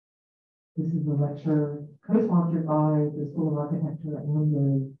This is a lecture co-sponsored by the School of Architecture and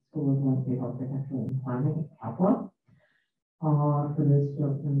the School of Landscape Architecture and Planning at CAPLA. For those who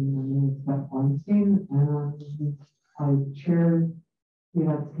don't know me, my name is Beth Weinstein, and I chair the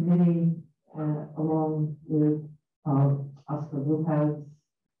events committee along with Oscar Lopez,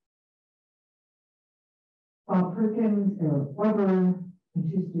 Bob Perkins, Eric Weber,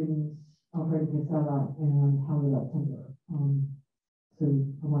 and two students, Alfredo Quesada and Howard Alcindor. So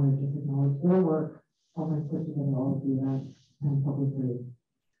I want to just acknowledge their work, helping put together all of the events and publicly.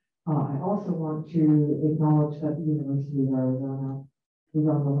 I also want to acknowledge that the University of Arizona is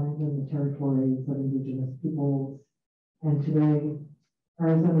on the land and the territories of Indigenous peoples. And today,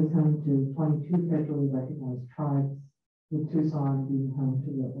 Arizona is home to 22 federally recognized tribes, with Tucson being home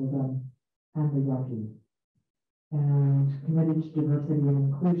to the Oda and the Yaqui. And committed to diversity and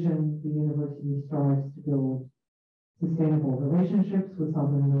inclusion, the university strives to build sustainable relationships with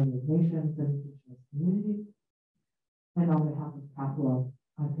sovereign nations and indigenous communities. And on behalf of CAPLA,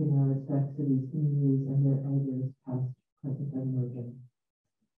 I pay my respects to these communities and their elders, past, present, and emerging.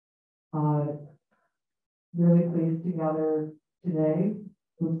 Really pleased to gather today.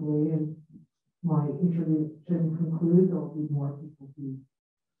 Hopefully, as my introduction concludes, there will be more people who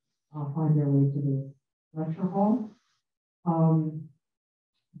find their way to this lecture hall.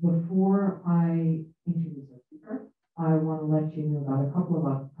 Before I introduce our speaker, I want to let you know about a couple of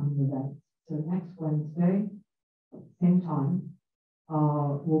upcoming events. So next Wednesday, same time,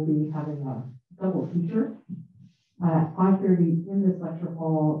 we'll be having a double feature. At 5:30 in this lecture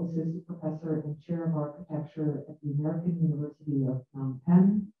hall, Associate Professor and Chair of Architecture at the American University of Phnom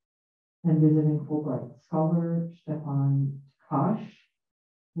Penh and visiting Fulbright Scholar Stefan Takash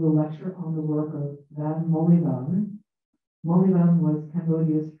will lecture on the work of Van Molivan. Molivan was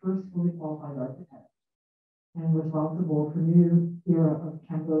Cambodia's first fully qualified architect and responsible for new era of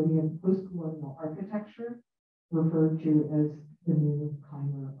Cambodian post-colonial architecture, referred to as the new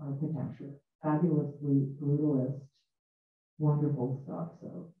Khmer architecture. Fabulously brutalist, wonderful stuff.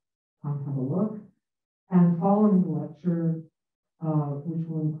 So come have a look. And following the lecture, which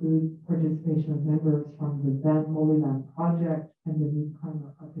will include participation of members from the Van Molivan Project and the new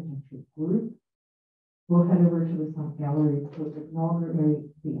Khmer architecture group, we'll head over to the Sun Gallery to inaugurate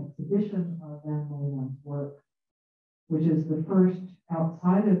the exhibition of Van Molivan's work, which is the first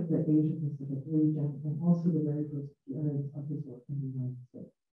outside of the Asia-Pacific region and also the very first appearance of his work in the United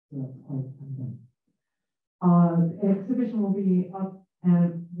States. So that's quite something. The exhibition will be up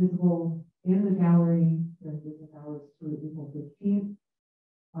and visible in the gallery during business hours through April 15th.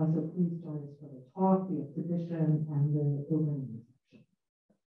 So please join us for the talk, the exhibition, and the opening reception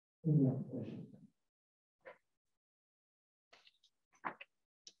in the exhibition.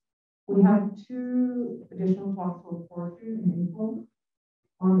 We have two additional talks to report to in April.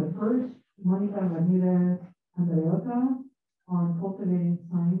 On the first, Monica Ramirez Andreota on cultivating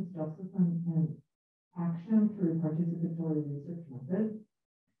science, justice, and action through participatory research methods.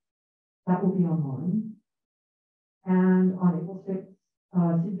 That will be online. And on April 6th,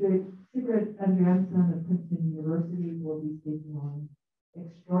 Sigrid Andreasen of Princeton University will be speaking on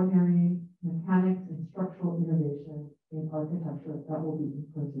extraordinary mechanics and structural innovation in architecture. That will be in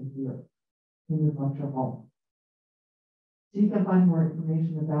person here in the lecture hall. So you can find more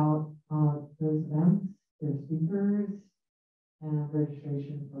information about those events, their speakers, and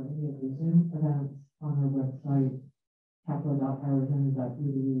registration for any of the Zoom events on our website,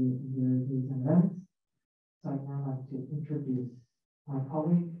 capla.arizona.edu/events. So I'd now like to introduce my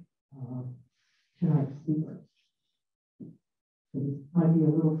colleague, tonight's speaker. So this might be a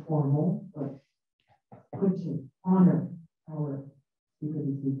little formal, but good to honor our speaker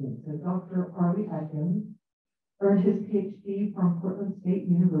this evening. So Dr. Arlie Adkins earned his PhD from Portland State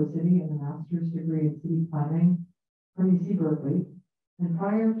University and a master's degree in city planning from UC Berkeley. And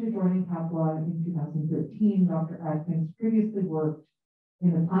prior to joining CAPLA in 2013, Dr. Adkins previously worked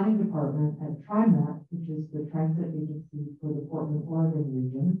in the planning department at TriMet, which is the transit agency for the Portland, Oregon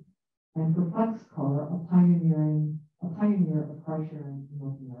region, and for FlexCar, a pioneer of car sharing in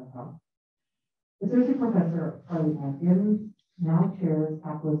North America. Associate Professor Arlie Adkins now chairs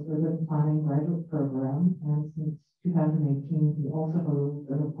CAPLA's Urban Planning Graduate Program, and since 2018, he also holds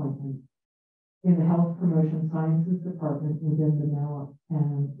an appointment in the Health Promotion Sciences Department within the now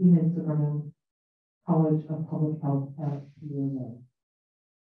Enid Zuckerman College of Public Health at UArizona.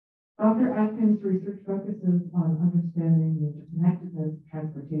 Dr. Adkins' research focuses on understanding the interconnectedness of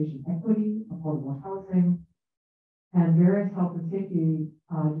transportation equity, affordable housing, and various health and safety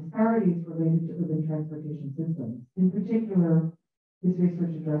disparities related to urban transportation systems. In particular, his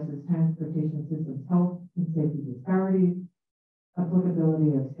research addresses transportation systems health and safety disparities,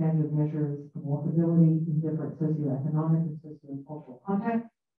 applicability of standard measures of walkability in different socioeconomic and sociocultural contexts,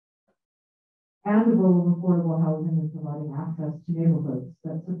 and the role of affordable housing in providing access to neighborhoods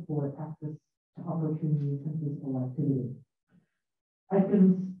that support access to opportunities and physical activity.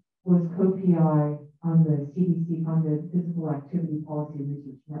 Adkins was co-PI on the CDC-funded Physical Activity Policy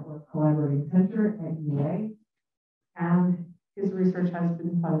Research Network Collaborating Center at UA, and his research has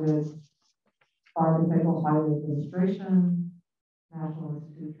been funded by the Federal Highway Administration, National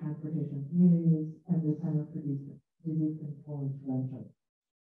Institute of Transportation Communities, and the Center for Disease Control Intervention.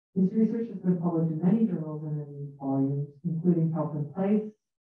 His research has been published in many journals and in volumes, including Health and Place,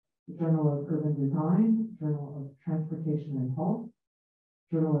 the Journal of Urban Design, Journal of Transportation and Health,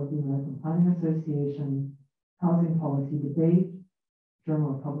 Journal of the American Planning Association, Housing Policy Debate,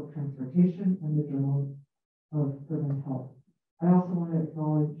 Journal of Public Transportation, and the Journal of Urban Health. I also want to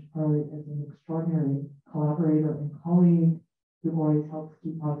acknowledge Arlie as an extraordinary collaborator and colleague who always helps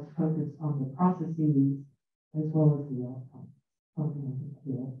keep us focused on the processes as well as the outcomes, something I think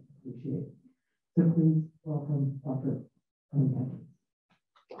we'll appreciate. So please welcome Dr. Arlie Adkins.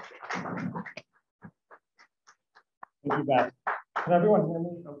 Thank you, Beth. Can everyone hear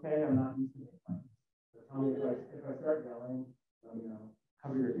me okay? I'm not used to it. So tell me if I start yelling, let me know.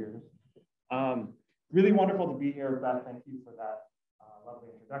 Cover your ears. Really wonderful to be here, Beth. Thank you for that lovely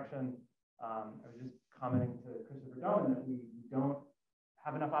introduction. I was just commenting to Christopher Doan that we don't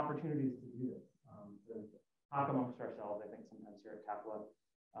have enough opportunities to do this, to talk amongst ourselves, I think, sometimes here at CAPLA,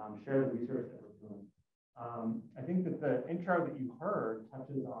 share the research that we're doing. I think that the intro that you heard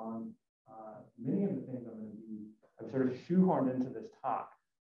touches on many of the things I've sort of shoehorned into this talk.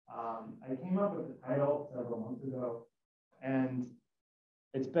 I came up with the title several months ago, and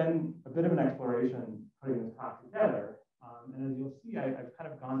it's been a bit of an exploration putting this talk together. And as you'll see, I've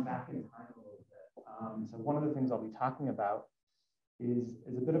kind of gone back in time a little bit. So one of the things I'll be talking about is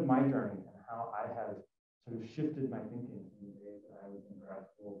a bit of my journey and how I have sort of shifted my thinking in the days that I was in grad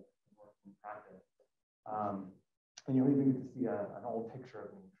school and working in practice. And you'll even get to see an old picture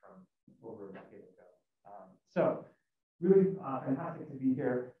of me from over a decade ago. So really fantastic to be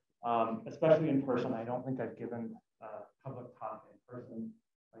here, especially in person. I don't think I've given a public talk in person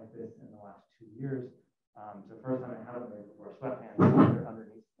like this in the last 2 years. So first time I haven't been before sweatpants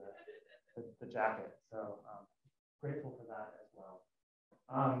underneath the jacket. So grateful for that as well.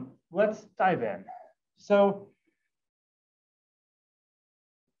 Let's dive in. So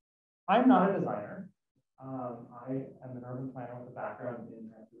I'm not a designer. I am an urban planner with a background in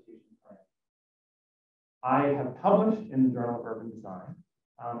transportation planning. I have published in the Journal of Urban Design,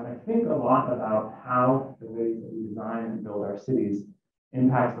 and I think a lot about how the ways that we design and build our cities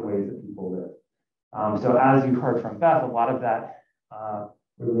impacts the ways that people live. So as you heard from Beth, a lot of that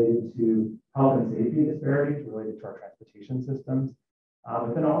related to health and safety disparities related to our transportation systems,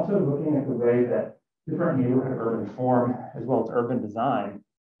 but then also looking at the way that different neighborhood urban form, as well as urban design,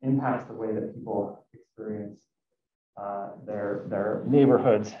 impacts the way that people experience their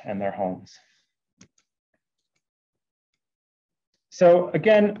neighborhoods and their homes. So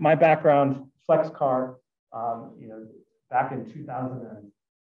again, my background, flex car, back in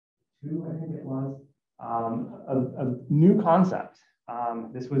 2002, I think it was, a new concept.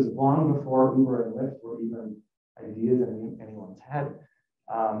 This was long before Uber and Lyft were even ideas in anyone's head.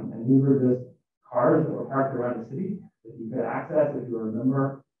 And these were just cars that were parked around the city that you could access if you were a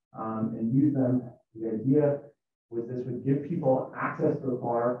member and use them. The idea was this would give people access to a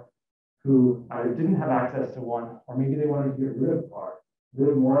car who either didn't have access to one, or maybe they wanted to get rid of a car,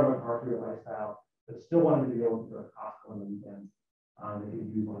 live more of a car-free lifestyle, but still wanted to go to a Costco on the weekends. They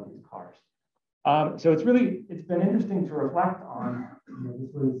could use one of these cars. So it's been interesting to reflect on. This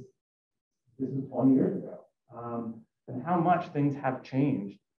was 20 years ago, and how much things have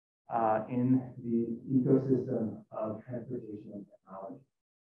changed in the ecosystem of transportation and technology.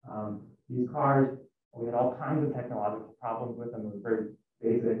 These cars, we had all kinds of technological problems with them. It was very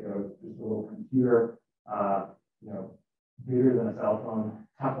basic. It was just a little computer, bigger than a cell phone,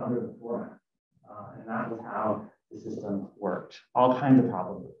 tucked under the floor mat. And that was how the system worked. All kinds of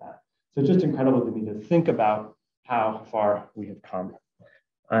problems with that. So it's just incredible to me to think about how far we have come.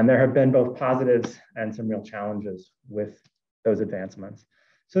 And there have been both positives and some real challenges with those advancements.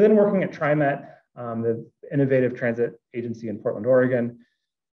 So then working at TriMet, the innovative transit agency in Portland, Oregon,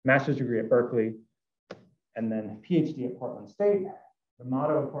 master's degree at Berkeley, and then PhD at Portland State. The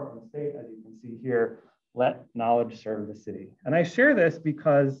motto of Portland State, as you can see here, let knowledge serve the city. And I share this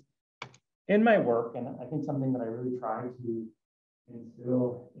because in my work, and I think something that I really try to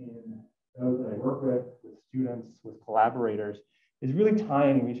instill in those that I work with students, with collaborators, is really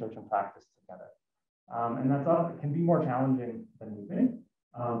tying research and practice together. And that's all, it can be more challenging than we think.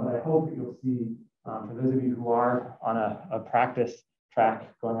 But I hope that you'll see, for those of you who are on a practice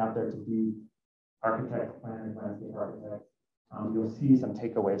track going out there to be architects, planners, landscape architects, you'll see some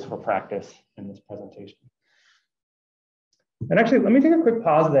takeaways for practice in this presentation. And actually, let me take a quick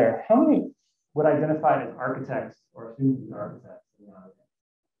pause there. How many would identify as architects or soon to be architects in the audience?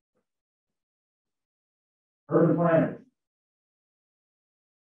 Urban planners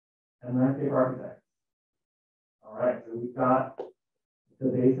and landscape architects. All right, so we've got the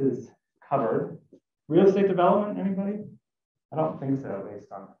bases covered. Real estate development, anybody? I don't think so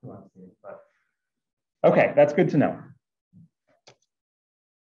based on who I'm seeing, but okay, that's good to know.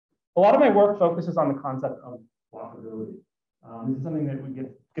 A lot of my work focuses on the concept of walkability. This is something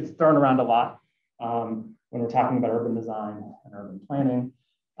that gets thrown around a lot when we're talking about urban design and urban planning.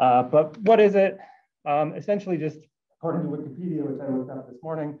 But what is it? Essentially, just according to Wikipedia, which I looked up this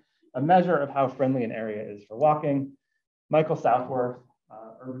morning, a measure of how friendly an area is for walking. Michael Southworth,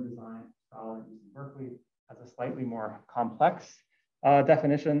 urban design scholar at UC Berkeley, has a slightly more complex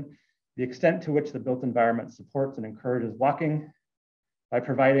definition: the extent to which the built environment supports and encourages walking by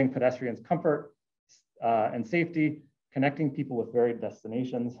providing pedestrians comfort and safety, connecting people with varied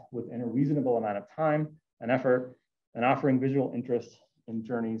destinations within a reasonable amount of time and effort, and offering visual interest in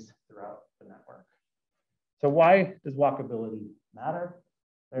journeys throughout the network. So why does walkability matter?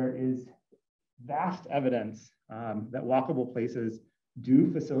 There is vast evidence that walkable places do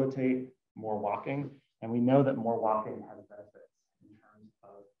facilitate more walking, and we know that more walking has benefits in terms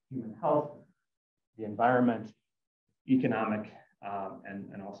of human health, the environment, economic,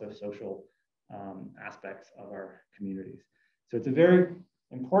 and also social aspects of our communities. So it's a very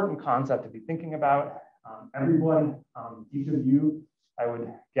important concept to be thinking about. Everyone, each of you, I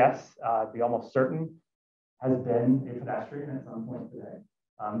would guess, be almost certain, has been a pedestrian at some point today.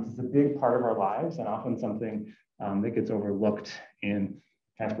 This is a big part of our lives and often something that gets overlooked in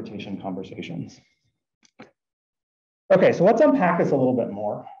transportation conversations. Okay, so let's unpack this a little bit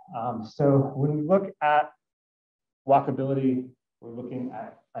more. So when we look at walkability, we're looking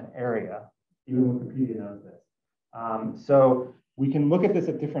at an area. Even Wikipedia knows this. So we can look at this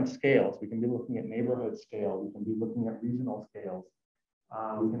at different scales. We can be looking at neighborhood scale. We can be looking at regional scales.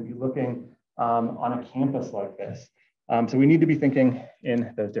 We can be looking on a campus like this. So we need to be thinking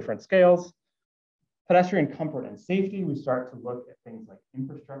in those different scales. Pedestrian comfort and safety, we start to look at things like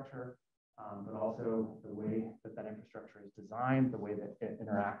infrastructure, but also the way that that infrastructure is designed, the way that it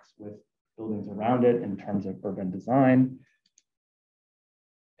interacts with buildings around it in terms of urban design.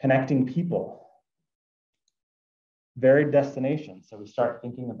 Connecting people, varied destinations. So we start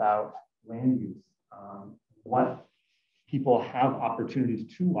thinking about land use. What people have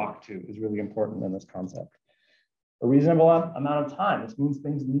opportunities to walk to is really important in this concept. A reasonable amount of time. This means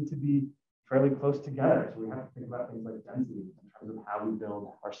things need to be fairly close together. So we have to think about things like density in terms of how we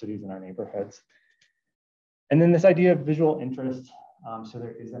build our cities and our neighborhoods. And then this idea of visual interest. So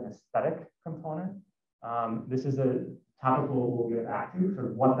there is an aesthetic component. This is a topic we'll get back to, sort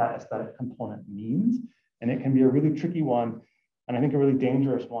of what that aesthetic component means. And it can be a really tricky one, and I think a really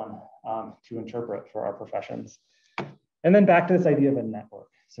dangerous one to interpret for our professions. And then back to this idea of a network.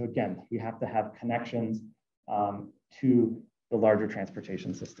 So again, we have to have connections to the larger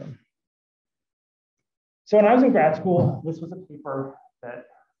transportation system. So when I was in grad school, this was a paper that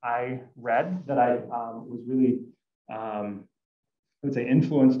I read that I was really, I would say,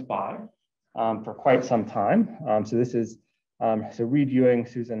 influenced by for quite some time. So this is, so Reed Ewing,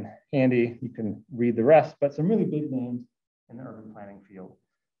 Susan Handy, you can read the rest, but some really big names in the urban planning field.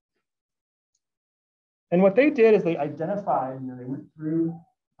 And what they did is they identified, they went through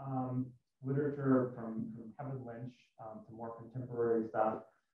literature from Kevin Lynch to more contemporary stuff,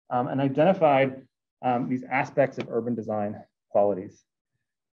 and identified these aspects of urban design qualities.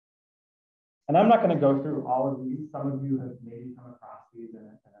 And I'm not going to go through all of these. Some of you have maybe come across these in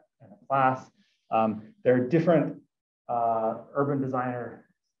a class. There are different urban designers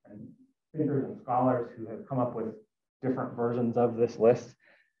and thinkers and scholars who have come up with different versions of this list.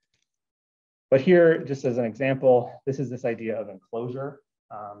 But here, just as an example, this is this idea of enclosure,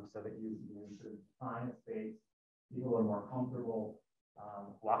 so that you sort of define a space. People are more comfortable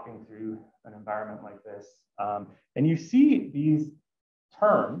walking through an environment like this. And you see these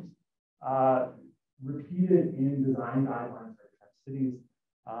terms repeated in design guidelines for different cities.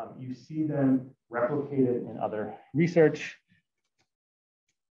 You see them replicated in other research,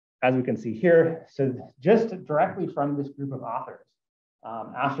 as we can see here. So just directly from this group of authors,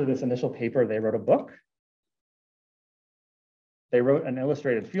 after this initial paper, they wrote a book. They wrote an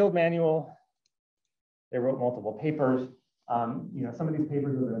illustrated field manual. They wrote multiple papers. Some of these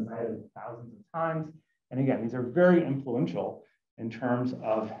papers have been cited thousands of times. And again, these are very influential in terms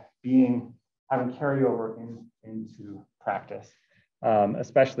of having carryover into practice,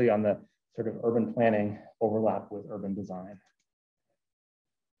 especially on the sort of urban planning overlap with urban design.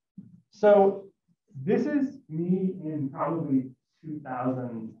 So this is me in probably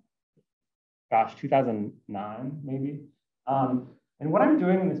 2009 maybe. And what I'm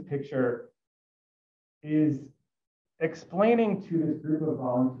doing in this picture is explaining to this group of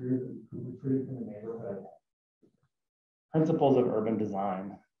volunteers who recruited from the neighborhood principles of urban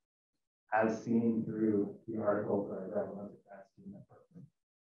design as seen through the articles that I read when I was a grad student at Berkeley.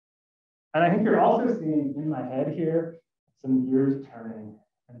 And I think you're also seeing in my head here some gears turning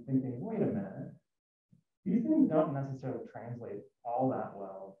and thinking, wait a minute, these things don't necessarily translate all that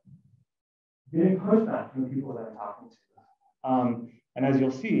well. Getting pushback from the people that I'm talking to. And as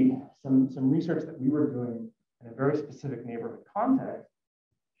you'll see, some research that we were doing in a very specific neighborhood context,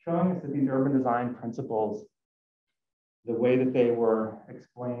 showing us that these urban design principles, the way that they were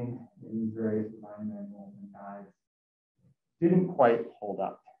explained in these various design manuals and guides, didn't quite hold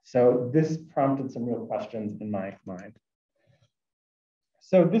up. So this prompted some real questions in my mind.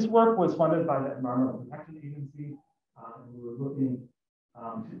 So this work was funded by the Environmental Protection Agency. And we were looking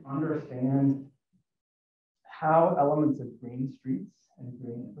to understand how elements of green streets and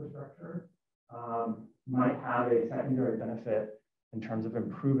green infrastructure might have a secondary benefit in terms of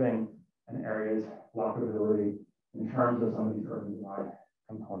improving an area's walkability in terms of some of these urban design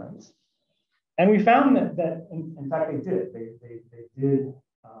components. And we found that in fact, they did. They did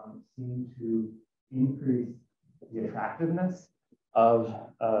seem to increase the attractiveness of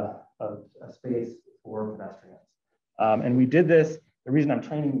a space for pedestrians. And we did this, the reason I'm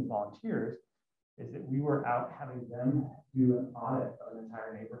training these volunteers is that we were out having them do an audit of an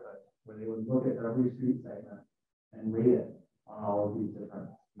entire neighborhood where they would look at every street segment and rate it on all of these different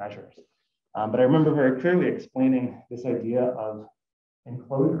measures. But I remember very clearly explaining this idea of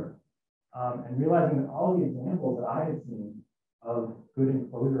enclosure and realizing that all the examples that I had seen of good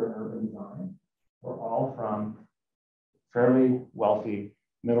enclosure in urban design were all from fairly wealthy,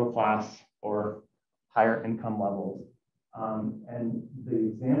 middle class, or higher income levels. And the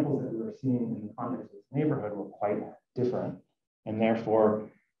examples that we were seeing in the context of this neighborhood were quite different. And therefore,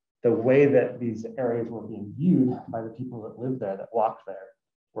 the way that these areas were being viewed by the people that lived there, that walked there,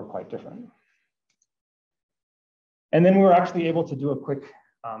 were quite different. And then we were actually able to do a quick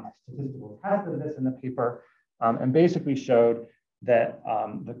statistical test of this in the paper and basically showed that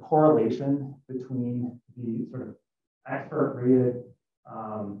the correlation between the sort of expert-rated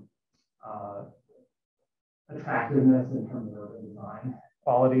attractiveness in terms of urban design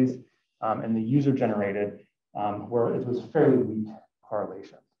qualities and the user-generated, where it was fairly weak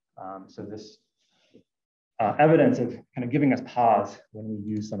correlation. So this evidence of kind of giving us pause when we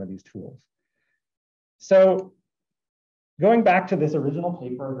use some of these tools. So going back to this original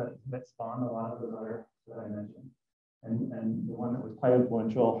paper that spawned a lot of those others that I mentioned, and the one that was quite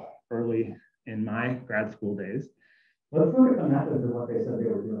influential early in my grad school days, let's look at the methods of what they said they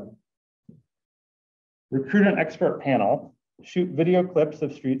were doing. Recruit an expert panel, shoot video clips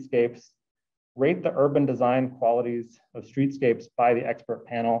of streetscapes, rate the urban design qualities of streetscapes by the expert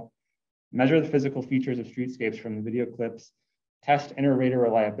panel, measure the physical features of streetscapes from the video clips, test inter-rater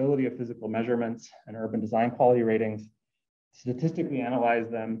reliability of physical measurements and urban design quality ratings, statistically analyze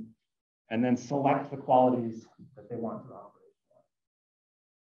them, and then select the qualities that they want to operate for.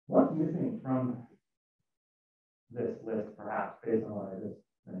 What's missing from this list, perhaps, based on what I just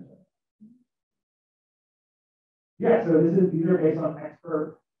mentioned? Yeah, so these are based on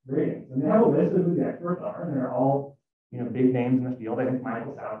expert ratings. And they have a list of who the experts are, and they're all big names in the field. I think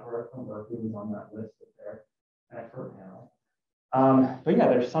Michael Southworth from Berkeley was on that list of their expert panel. But yeah,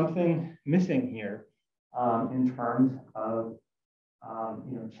 there's something missing here in terms of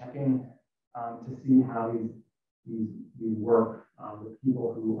checking to see how these work with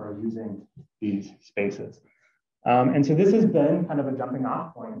people who are using these spaces. And so this has been kind of a jumping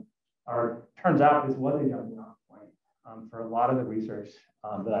off point, or turns out this was a jumping off point for a lot of the research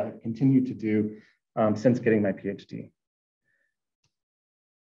that I have continued to do since getting my PhD.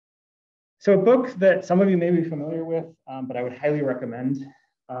 So a book that some of you may be familiar with, but I would highly recommend,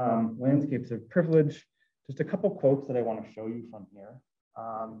 Landscapes of Privilege. Just a couple quotes that I want to show you from here.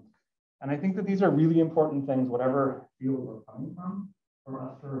 And I think that these are really important things, whatever field we're coming from, for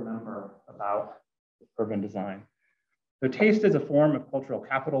us to remember about urban design. So taste is a form of cultural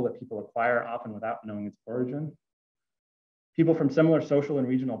capital that people acquire, often without knowing its origin. People from similar social and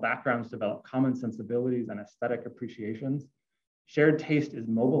regional backgrounds develop common sensibilities and aesthetic appreciations. Shared taste is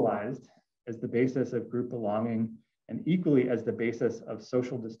mobilized as the basis of group belonging and equally as the basis of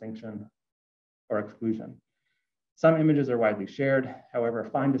social distinction or exclusion. Some images are widely shared, however,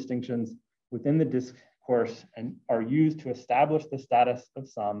 fine distinctions within the discourse and are used to establish the status of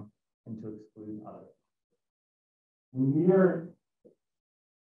some and to exclude others. When we are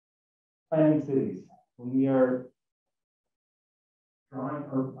planning cities, when we are drawing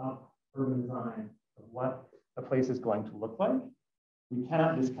up urban design of what a place is going to look like, we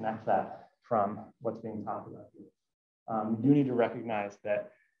cannot disconnect that from what's being talked about here. We do need to recognize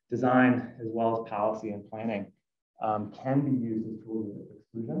that design, as well as policy and planning, can be used as tools of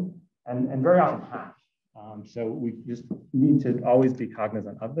exclusion, and very often have. So we just need to always be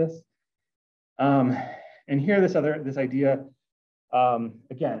cognizant of this. And here, this idea,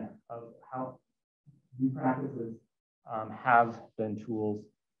 again, of how new practices have been tools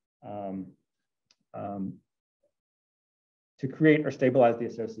to create or stabilize the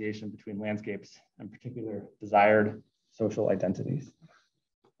association between landscapes and particular desired social identities.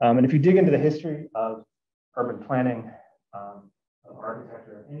 And if you dig into the history of urban planning, of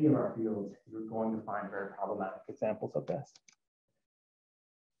architecture, any of our fields, you're going to find very problematic examples of this.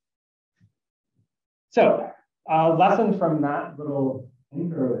 So, a lesson from that little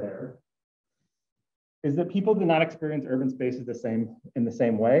intro there is that people do not experience urban spaces in the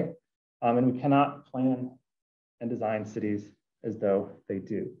same way, and we cannot plan and design cities as though they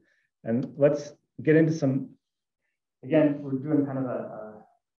do. And let's get into some, again, we're doing kind of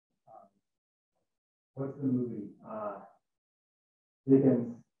what's the movie?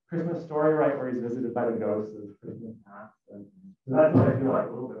 Dickens' Christmas Story, right, where he's visited by the ghosts of Christmas past. And so that's what I feel like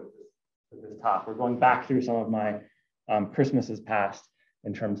a little bit with this talk. We're going back through some of my Christmases past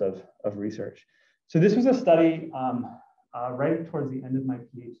in terms of research. So this was a study right towards the end of my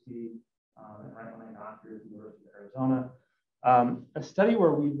PhD, and right when I got here at the University of Arizona, a study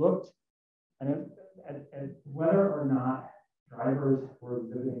where we looked at whether or not drivers were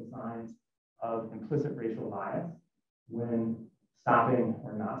exhibiting signs of implicit racial bias when stopping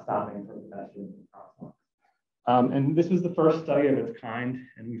or not stopping for pedestrians and crosswalks. And this was the first study of its kind,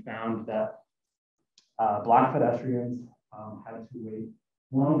 and we found that Black pedestrians had to wait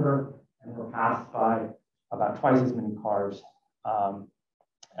longer and were passed by about twice as many cars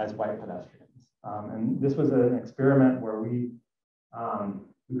as white pedestrians. And this was an experiment where we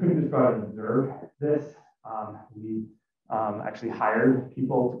couldn't just go out and observe this. We actually hired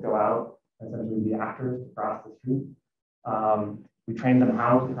people to go out, essentially the actors, to cross the street. We trained them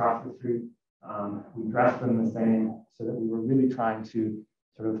how to cross the street. We dressed them the same so that we were really trying to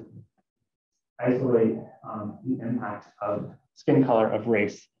sort of isolate the impact of skin color, of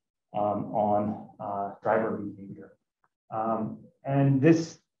race on driver behavior. And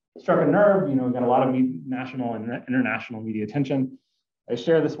this struck a nerve. You know, we got a lot of national and international media attention. I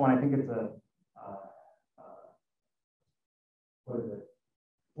share this one. I think it's what is it?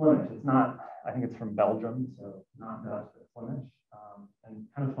 Flemish. It's not, I think it's from Belgium, so not Dutch, but Flemish. And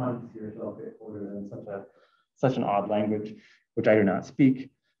kind of fun to see yourself get quoted in such an odd language, which I do not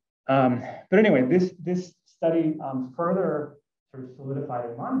speak. But anyway, this study further sort of solidified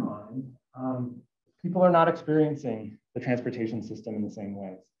in my mind, people are not experiencing the transportation system in the same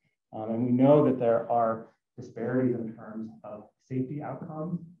ways. And we know that there are disparities in terms of safety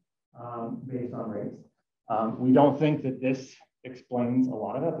outcomes based on race. We don't think that this explains a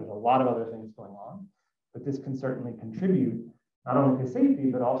lot of it. There's a lot of other things going on, but this can certainly contribute not only to safety,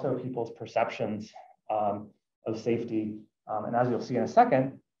 but also people's perceptions of safety. And as you'll see in a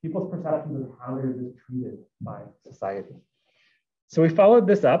second, people's perceptions of how they're just treated by society. So we followed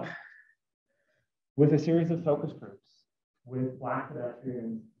this up with a series of focus groups with Black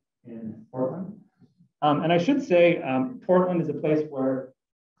pedestrians in Portland. And I should say, Portland is a place where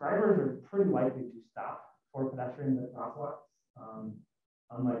drivers are pretty likely to stop for pedestrians at crosswalks,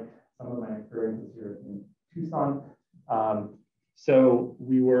 unlike some of my experiences here in Tucson. So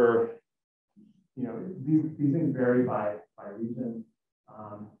we were, you know, these things vary by region,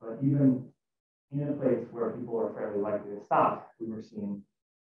 but even in a place where people are fairly likely to stop, we were seeing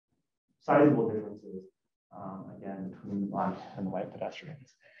sizable differences, again, between Black and white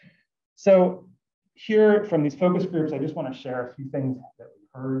pedestrians. So here from these focus groups, I just want to share a few things that we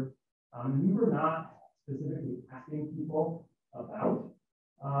heard. We were not specifically asking people about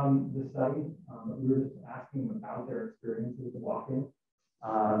the study, but we were just asking them about their experiences of walking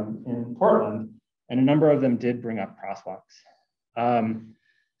in Portland, and a number of them did bring up crosswalks.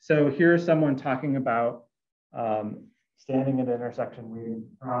 So here's someone talking about standing at an intersection waiting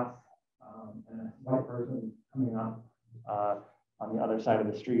to cross, and a white person coming up on the other side of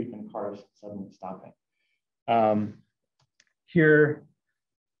the street and cars suddenly stopping. Here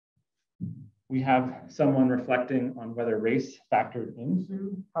we have someone reflecting on whether race factored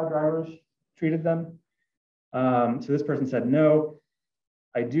into how drivers treated them. So this person said, no,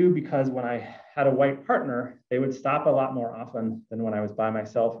 I do because when I had a white partner, they would stop a lot more often than when I was by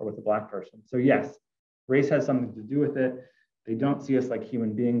myself or with a Black person. So yes, race has something to do with it. They don't see us like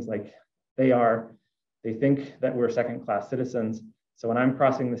human beings like they are. They think that we're second-class citizens. So when I'm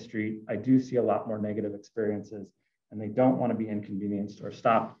crossing the street, I do see a lot more negative experiences, and they don't want to be inconvenienced or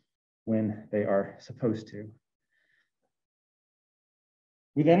stopped when they are supposed to.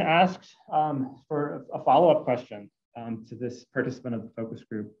 We then asked for a follow-up question to this participant of the focus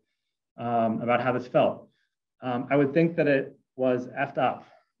group about how this felt. I would think that it was effed up,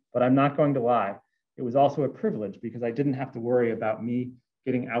 but I'm not going to lie. It was also a privilege because I didn't have to worry about me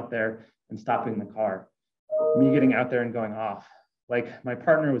getting out there and stopping the car, me getting out there and going off. Like my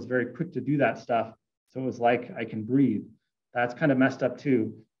partner was very quick to do that stuff. So it was like I can breathe. That's kind of messed up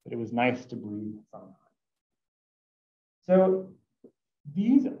too, but it was nice to breathe sometimes. So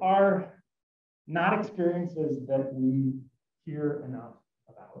these are not experiences that we hear enough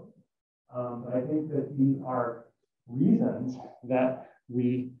about. But I think that these are reasons that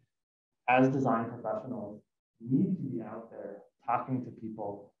we, as design professionals, need to be out there talking to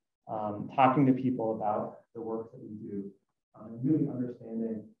people about the work that we do, and really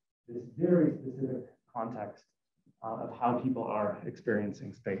understanding this very specific context of how people are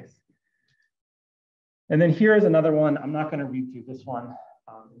experiencing space. And then here's another one. I'm not going to read through this one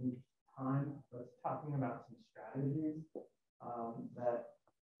in time, but it's talking about some strategies that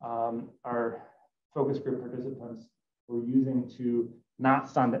our focus group participants were using to not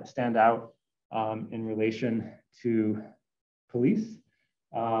stand out in relation to police.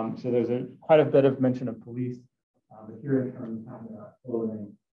 So there's quite a bit of mention of police, but here in terms of talking about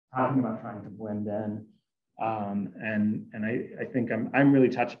clothing, talking about trying to blend in. And I think I'm really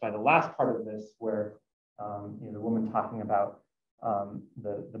touched by the last part of this where the woman talking about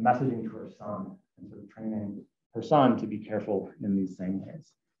the messaging to her son and sort of training her son to be careful in these same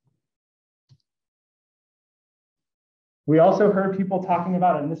ways. We also heard people talking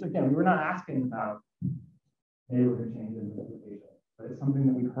about, and this again, we were not asking about neighborhood change and gentrification, but it's something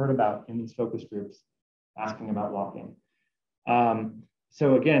that we've heard about in these focus groups, asking about walking.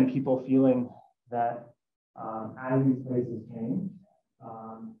 So again, people feeling that as these places changed,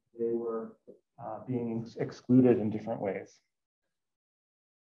 they were being excluded in different ways.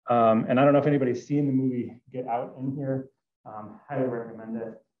 And I don't know if anybody's seen the movie Get Out in here. Highly recommend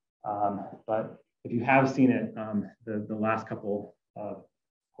it. But if you have seen it, the last couple of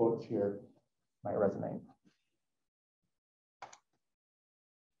quotes here might resonate.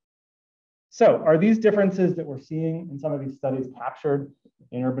 So are these differences that we're seeing in some of these studies captured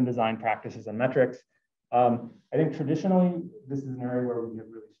in urban design practices and metrics? I think traditionally, this is an area where we have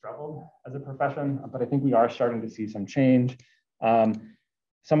really struggled as a profession, but I think we are starting to see some change.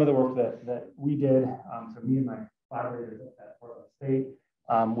 Some of the work that we did, so me and my collaborators at Portland State,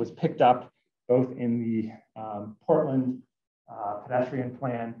 was picked up both in the Portland pedestrian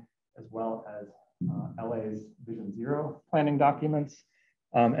plan, as well as LA's Vision Zero planning documents.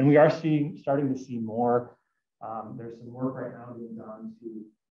 And we are starting to see more. There's some work right now being done to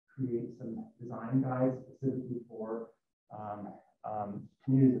create some design guides specifically for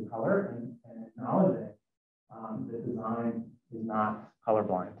communities of color and acknowledging that design is not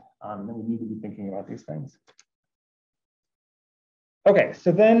colorblind, and we need to be thinking about these things. Okay,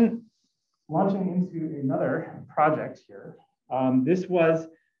 so then launching into another project here. This was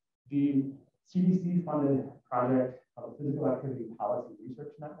the CDC-funded project of the Physical Activity Policy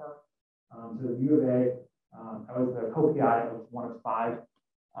Research Network. So the U of A, I was the co-PI of one of 5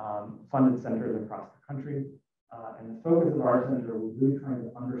 funded centers across the country. And the focus of our center was really trying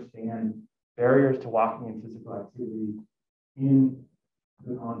to understand barriers to walking and physical activity in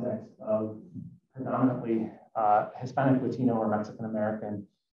the context of predominantly Hispanic, Latino, or Mexican American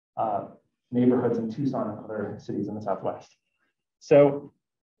neighborhoods in Tucson and other cities in the Southwest. So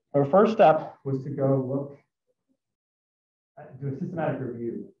our first step was to go do a systematic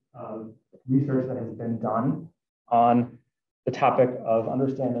review of research that has been done on the topic of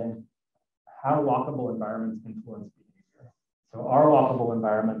understanding how walkable environments influence behavior. So are walkable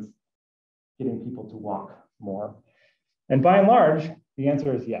environments getting people to walk more? And by and large, the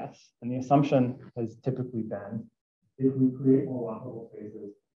answer is yes. And the assumption has typically been, if we create more walkable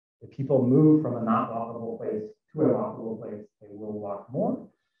spaces, if people move from a not walkable place to a walkable place, they will walk more.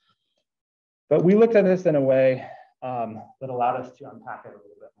 But we looked at this in a way that allowed us to unpack it a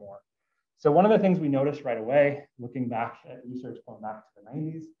little bit more. So one of the things we noticed right away, looking back at research going back to the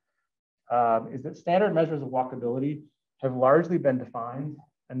 90s, is that standard measures of walkability have largely been defined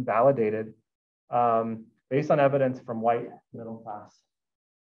and validated based on evidence from white middle-class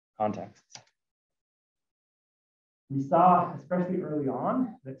contexts. We saw, especially early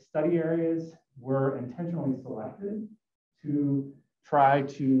on, that study areas were intentionally selected to try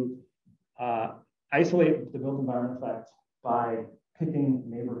to isolate the built environment effect by picking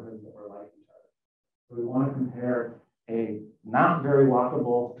neighborhoods that were like each other. So we want to compare a not very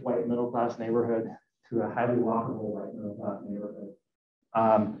walkable white middle-class neighborhood to a highly walkable white middle-class neighborhood.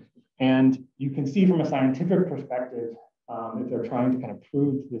 And you can see from a scientific perspective, if they're trying to kind of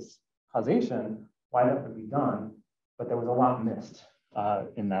prove this causation, why that would be done. But there was a lot missed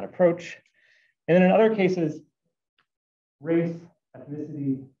in that approach. And then in other cases, race,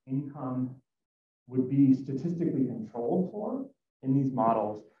 ethnicity, income would be statistically controlled for in these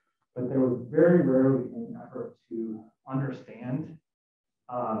models, but there was very rarely an effort to understand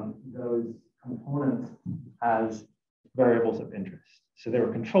those components as variables of interest. So they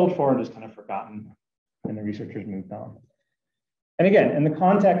were controlled for and just kind of forgotten, and the researchers moved on. And again, in the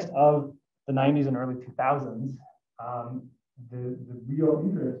context of the 90s and early 2000s, the real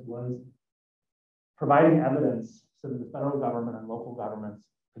interest was providing evidence so that the federal government and local governments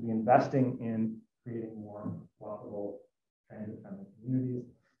could be investing in creating more walkable, transit-friendly communities.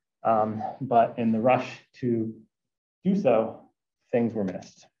 But in the rush to do so, things were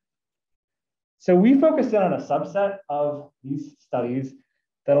missed. So we focused in on a subset of these studies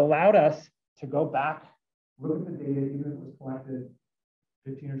that allowed us to go back, look at the data, even if it was collected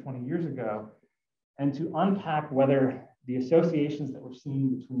 15 or 20 years ago, and to unpack whether the associations that we're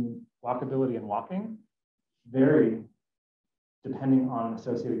seeing between walkability and walking vary depending on the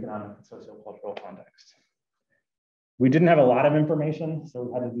socioeconomic and sociocultural context. We didn't have a lot of information, so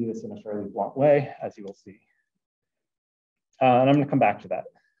we had to do this in a fairly blunt way, as you will see. And I'm going to come back to that.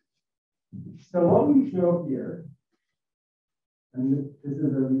 So what we show here, and this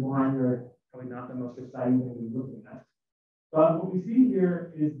is a reminder, probably not the most exciting thing we're looking at, but what we see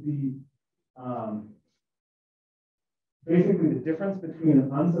here is the basically the difference between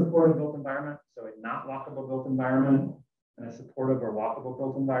an unsupported built environment, so a not walkable built environment, and a supportive or walkable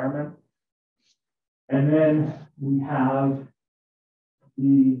built environment. And then we have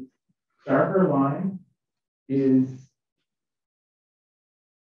the darker line is,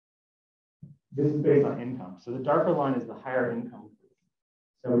 this is based on income. So the darker line is the higher income.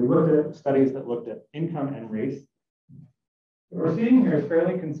 So we looked at studies that looked at income and race. What we're seeing here is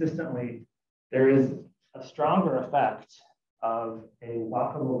fairly consistently, there is a stronger effect of a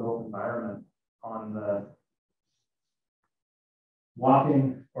walkable built environment on the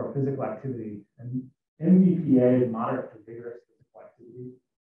walking or physical activity. And MVPA is moderate to vigorous physical activity.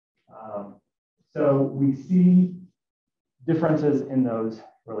 So we see differences in those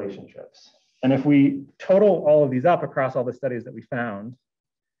relationships. And if we total all of these up across all the studies that we found,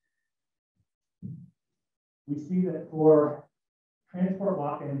 we see that for transport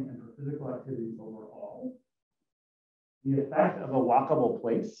walking and for physical activities overall, the effect of a walkable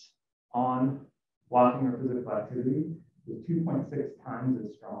place on walking or physical activity is 2.6 times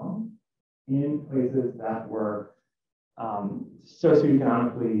as strong in places that were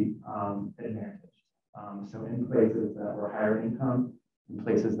socioeconomically advantaged. So in places that were higher income, in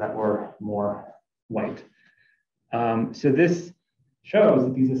places that were more white. So this shows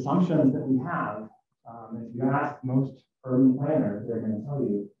that these assumptions that we have, if you ask most urban planners, they're going to tell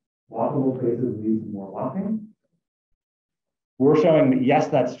you walkable places lead to more walking. We're showing that yes,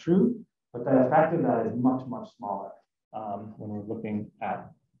 that's true, but the effect of that is much, much smaller when we're looking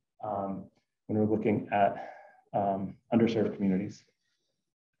at underserved communities.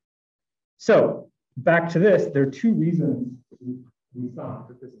 So back to this, there are two reasons we saw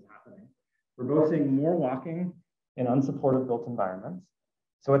that this is happening. We're both seeing more walking in unsupported built environments.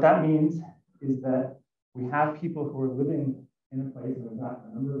 So what that means is that we have people who are living in a place, and we've got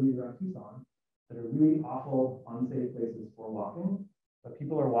a number of these around Tucson, that are really awful, unsafe places for walking, but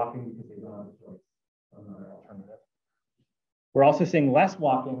people are walking because they don't have a choice of another alternative. We're also seeing less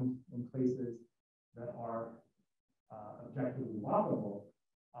walking in places that are objectively walkable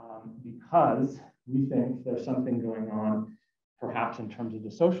because we think there's something going on, perhaps in terms of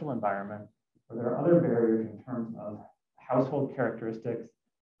the social environment, or there are other barriers in terms of household characteristics.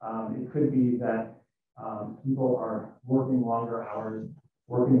 It could be that people are working longer hours,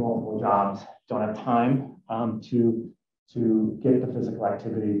 working multiple jobs, don't have time to get the physical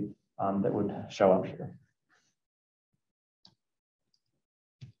activity that would show up here.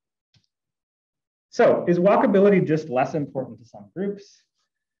 So is walkability just less important to some groups?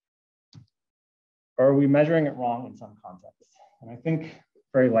 Or are we measuring it wrong in some contexts? And I think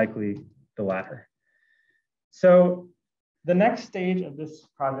very likely the latter. So the next stage of this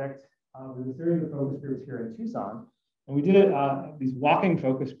project with a series of focus groups here in Tucson. And we did it, these walking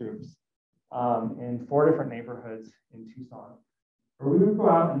focus groups in 4 different neighborhoods in Tucson, where we would go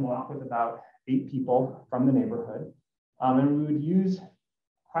out and walk with about 8 people from the neighborhood. And we would use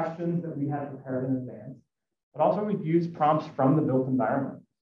questions that we had prepared in advance, but also we'd use prompts from the built environment.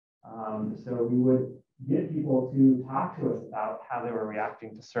 So we would get people to talk to us about how they were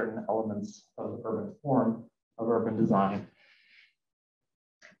reacting to certain elements of the urban form, of urban design.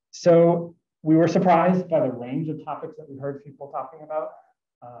 So we were surprised by the range of topics that we heard people talking about.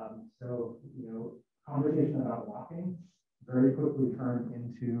 Conversation about walking very quickly turned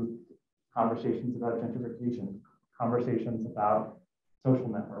into conversations about gentrification, conversations about social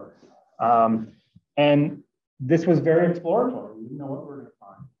networks. And this was very exploratory. We didn't know what we were going to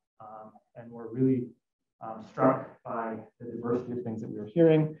find. And we're really struck by the diversity of things that we were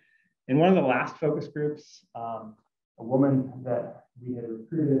hearing. In one of the last focus groups, a woman that we had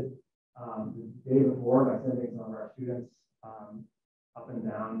recruited the day before by sending some of our students up and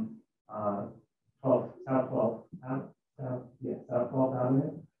down South 12th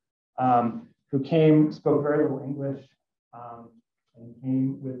Avenue, who came, spoke very little English, and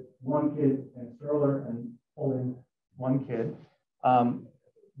came with 1 kid in a stroller and holding 1 kid.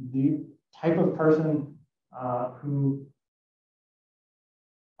 The type of person who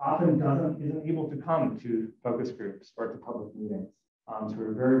often isn't able to come to focus groups or to public meetings. So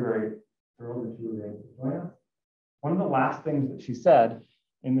we're very, very thrilled that she was able to join us. One of the last things that she said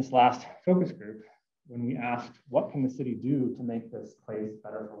in this last focus group, when we asked, what can the city do to make this place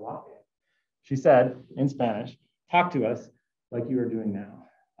better for walking? She said in Spanish, talk to us like you are doing now.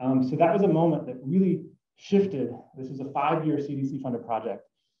 So that was a moment that really shifted. This was a 5-year CDC funded project.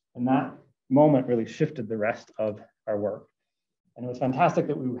 And that moment really shifted the rest of our work. And it was fantastic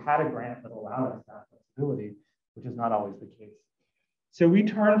that we had a grant that allowed us that flexibility, which is not always the case. So we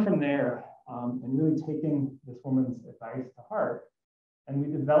turned from there and really taking this woman's advice to heart. And we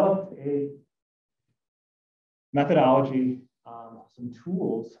developed a methodology, some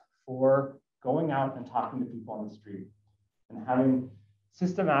tools for going out and talking to people on the street and having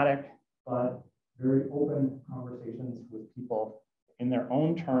systematic but very open conversations with people in their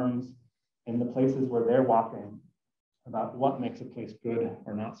own terms in the places where they're walking about what makes a place good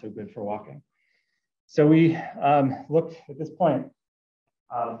or not so good for walking. So we looked at this point,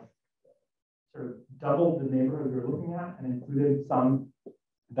 sort of doubled the neighborhood we were looking at and included some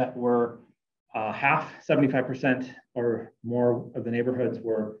that were half 75% or more of the neighborhoods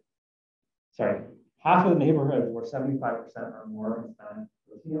were, half of the neighborhoods were 75% or more Hispanic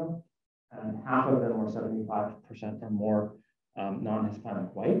Latino, and half of them were 75% or more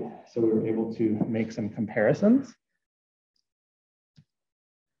non-Hispanic white. So we were able to make some comparisons.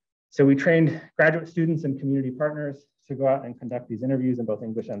 So we trained graduate students and community partners to go out and conduct these interviews in both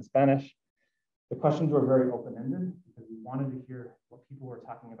English and Spanish. The questions were very open-ended because we wanted to hear what people were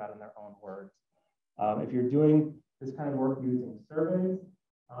talking about in their own words. If you're doing this kind of work using surveys,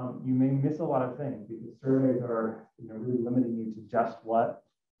 you may miss a lot of things because surveys are really limiting you to just what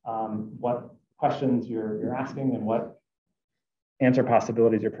questions you're asking and what answer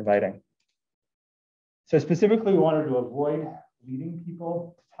possibilities you're providing. So specifically, we wanted to avoid leading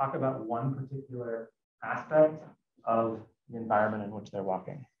people to talk about one particular aspect of the environment in which they're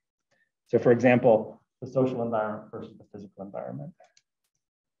walking. So for example, the social environment versus the physical environment.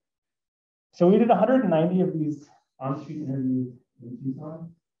 So we did 190 of these on-street interviews in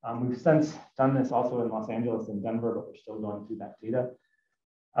Tucson. We've since done this also in Los Angeles and Denver, but we're still going through that data.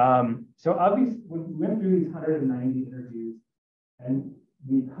 So of these, we went through these 190 interviews and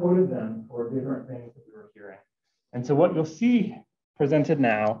we coded them for different things that we were hearing. And so what you'll see presented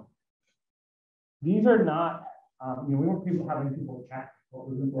now, these are not, we weren't having people check what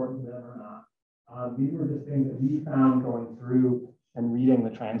was important to them or not. These were just things that we found going through and reading the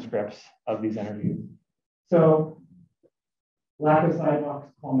transcripts of these interviews. So lack of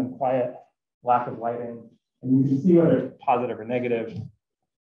sidewalks, calm and quiet, lack of lighting, and you can see whether it's positive or negative.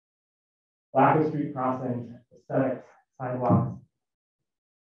 Lack of street crossings, aesthetics, sidewalks.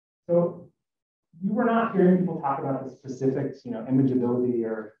 So you were not hearing people talk about the specifics, imageability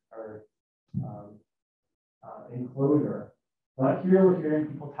or enclosure, but here we're hearing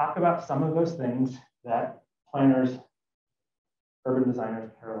people talk about some of those things that planners, urban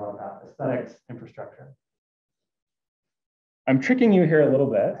designers care a lot about: aesthetics, infrastructure. I'm tricking you here a little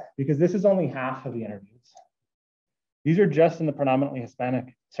bit because this is only half of the interviews. These are just in the predominantly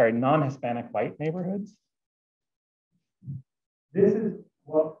non-Hispanic white neighborhoods. This is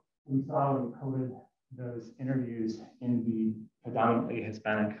what we saw when we coded those interviews in the predominantly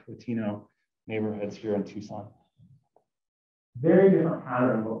Hispanic Latino neighborhoods here in Tucson. very different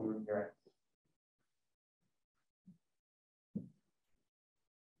pattern of what we were hearing.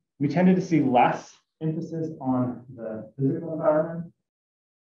 We tended to see less emphasis on the physical environment,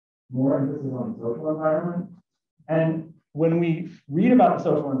 more emphasis on the social environment. And when we read about the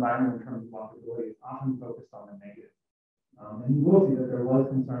social environment in terms of walkability, it's often focused on the negative. And you will see that there was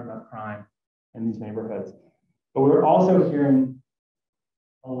concern about crime in these neighborhoods. But we were also hearing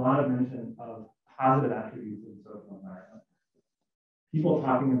a lot of mention of positive attributes of the social environment. People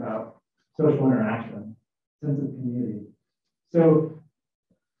talking about social interaction, sense of community. So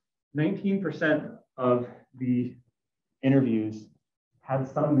 19% of the interviews had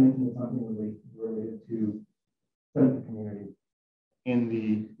some mention of something related to sense of community in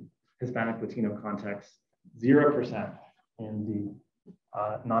the Hispanic Latino context, 0% in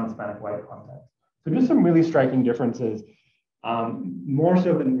the non-Hispanic white context. So just some really striking differences, more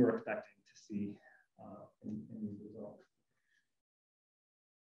so than we were expecting to see in these results.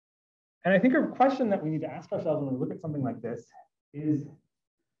 And I think a question that we need to ask ourselves when we look at something like this is,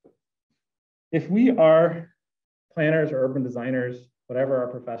 if we are planners or urban designers, whatever our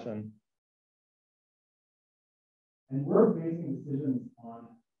profession, and we're basing decisions on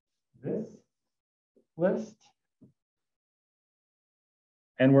this list,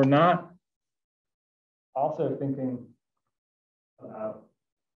 and we're not also thinking about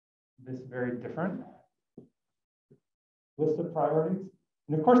this very different list of priorities.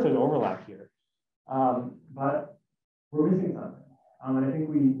 And of course, there's overlap here, but we're missing something. And I think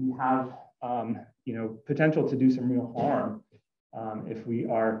we have potential to do some real harm if we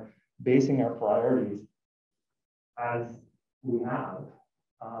are basing our priorities as we have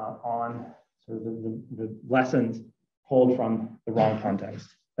on sort of the lessons pulled from the wrong context,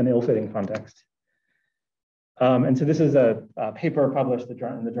 an ill-fitting context. And so this is a paper published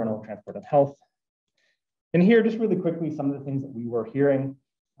in the Journal of Transport and Health. And here, just really quickly, some of the things that we were hearing.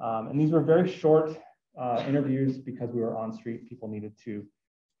 And these were very short interviews because we were on street. People needed to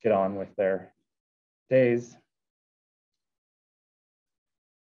get on with their days.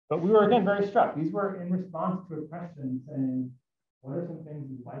 But we were, again, very struck. These were in response to a question saying, what are some things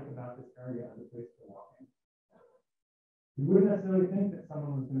you like about this area as a place for walking? You wouldn't necessarily think that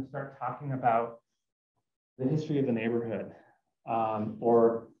someone was going to start talking about the history of the neighborhood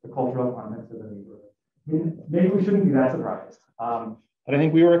or the cultural context of the neighborhood. I mean, maybe we shouldn't be that surprised. But I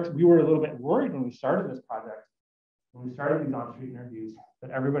think we were a little bit worried when we started this project, when we started these on-street interviews,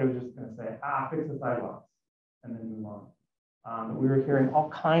 that everybody was just going to say, fix the sidewalks, and then move on. But we were hearing all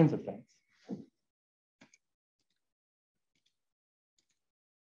kinds of things.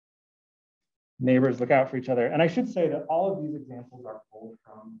 Neighbors look out for each other. And I should say that all of these examples are pulled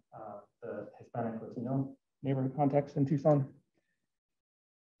from the Hispanic Latino neighborhood context in Tucson.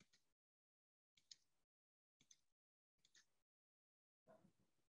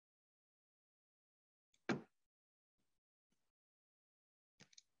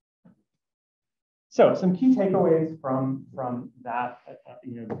 So some key takeaways from that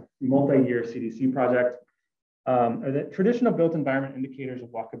multi-year CDC project are that traditional built environment indicators of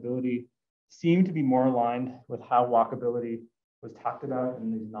walkability seem to be more aligned with how walkability was talked about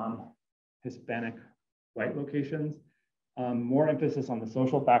in these non-Hispanic white locations. More emphasis on the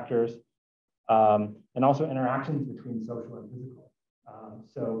social factors and also interactions between social and physical.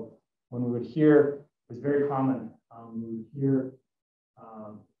 So when we would hear, it was very common, we would hear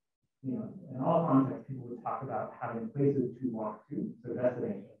in all contexts, people would talk about having places to walk to, so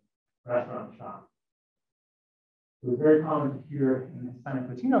destination, restaurant, shop. It was very common to hear in the Hispanic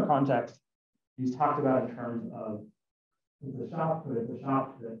Latino context, these talked about in terms of it's a shop, but it's a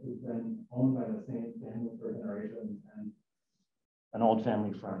shop that is then owned by the same family for generations and an old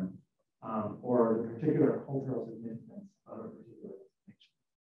family friend, or the particular cultural significance of a particular destination.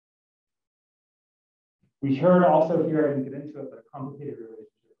 We heard also here, I didn't get into it, but a complicated relationship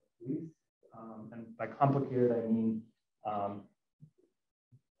with police. And by complicated, I mean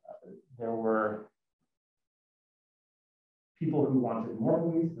there were people who wanted more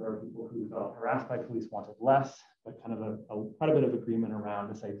police, there were people who felt harassed by police, wanted less, but kind of quite a bit of agreement around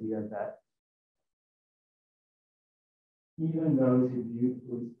this idea that even those who viewed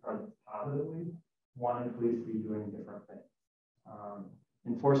police presence positively wanted police to be doing different things,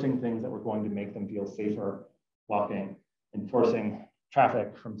 enforcing things that were going to make them feel safer walking, enforcing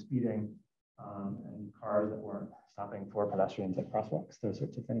traffic from speeding, and cars that weren't stopping for pedestrians at crosswalks, those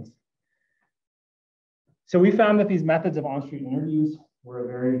sorts of things. So we found that these methods of on-street interviews were a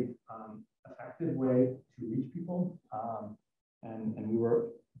very effective way to reach people. And we were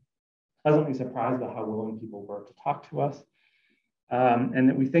pleasantly surprised by how willing people were to talk to us. And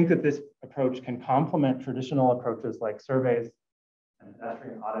that we think that this approach can complement traditional approaches like surveys and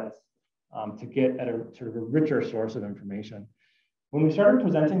pedestrian audits to get at a sort of a richer source of information. When we started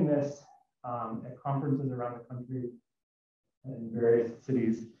presenting this at conferences around the country in various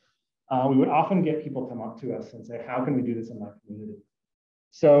cities, we would often get people come up to us and say, how can we do this in my community?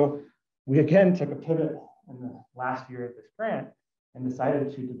 So we again took a pivot in the last year of this grant and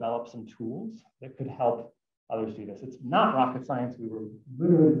decided to develop some tools that could help others do this. It's not rocket science. We were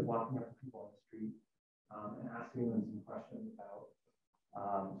literally just walking up to people on the street and asking them some questions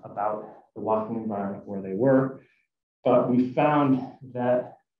about the walking environment where they were. But we found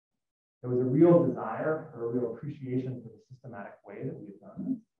that there was a real desire or a real appreciation for the systematic way that we have done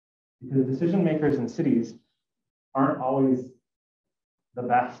this, because decision makers in cities aren't always the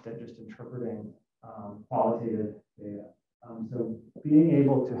best at just interpreting qualitative data. So being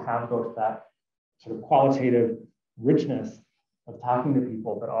able to have both that sort of qualitative richness of talking to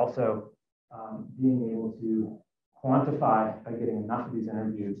people, but also being able to quantify by getting enough of these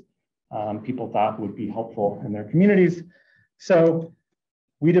interviews, people thought would be helpful in their communities. So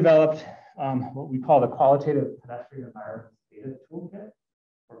we developed what we call the Qualitative Pedestrian Environment Data Toolkit,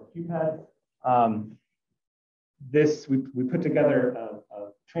 or QPED. We put together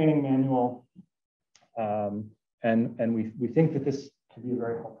a training manual, and we think that this could be a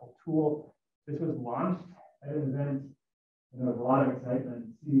very helpful tool. This was launched at an event, and there was a lot of excitement.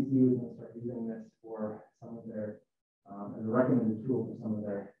 CDC was going to start using this for some of their, as a recommended tool for some of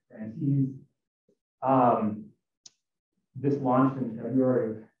their grantees. This launched in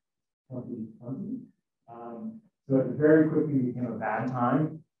February of 2020. So it very quickly became a bad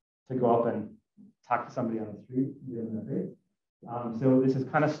time to go up and talk to somebody on the street and give them their face. So this has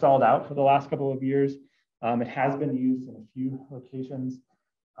kind of stalled out for the last couple of years. It has been used in a few locations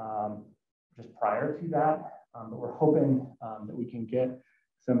just prior to that, but we're hoping that we can get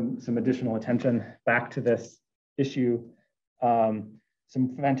some additional attention back to this issue.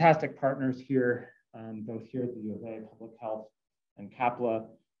 Some fantastic partners here, both here at the U of A, Public Health and CAPLA,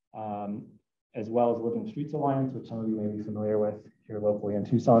 as well as Living Streets Alliance, which some of you may be familiar with here locally in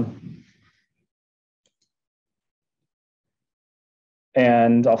Tucson.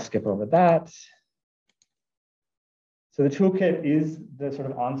 And I'll skip over that. So the toolkit is the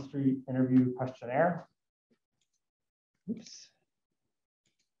sort of on-street interview questionnaire. Oops.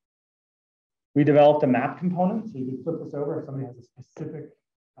 We developed a map component, so you can flip this over if somebody has a specific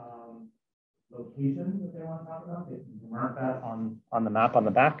location that they want to talk about. They can mark that on the map on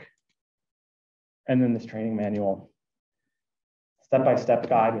the back. And then this training manual, step-by-step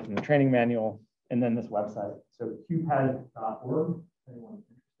guide within the training manual, and then this website. So qped.org, if anyone's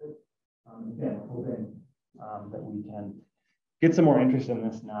interested. Again, we're hoping that we can get some more interest in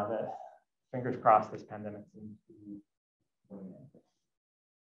this now that, fingers crossed, this pandemic seems to be going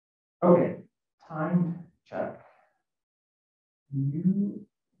in. Okay, time check.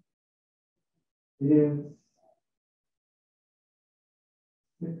 It is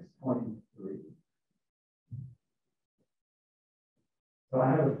 6:23. So I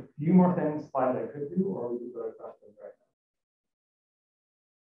have a few more slides I could do, or we could go to questions right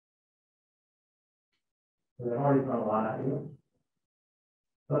now. So I've already thrown a lot at you.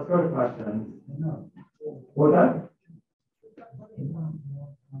 Let's go to questions. What's that?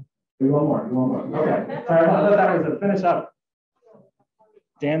 Do one more. Okay. Sorry, I thought that was a finish up.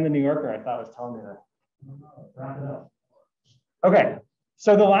 Dan the New Yorker, I thought was telling me to wrap it up. Okay.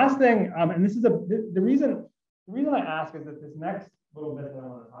 So the last thing, and this is the reason I ask is that this next little bit that I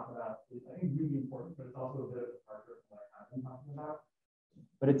want to talk about is, I think, really important, but it's also a bit of a departure from what I've been talking about.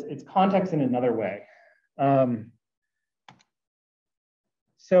 But it's context in another way.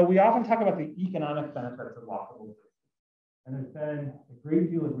 So we often talk about the economic benefits of walkable spaces. And there's been a great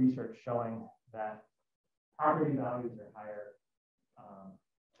deal of research showing that property values are higher.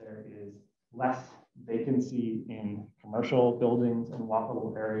 There is less vacancy in commercial buildings and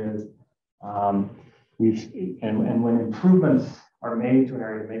walkable areas. And when improvements are made to an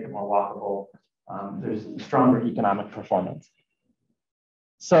area to make it more walkable, there's stronger economic performance.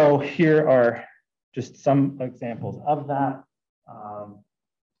 So here are just some examples of that.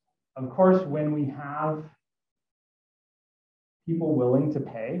 Of course, when we have people willing to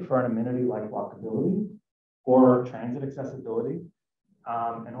pay for an amenity like walkability or transit accessibility,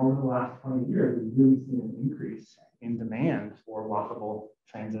 and over the last 20 years, we've really seen an increase in demand for walkable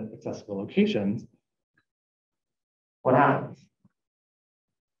transit accessible locations. What happens?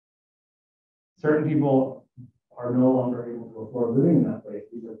 Certain people are no longer able to afford living in that place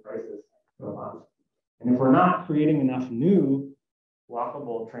because prices go up. And if we're not creating enough new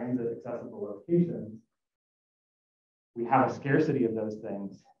walkable transit accessible locations, we have a scarcity of those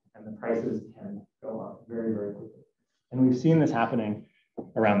things and the prices can go up very, very quickly. And we've seen this happening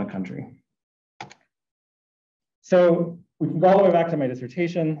around the country. So we can go all the way back to my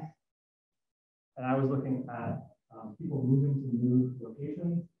dissertation. And I was looking at people moving to new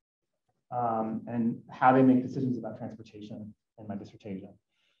locations and how they make decisions about transportation in my dissertation.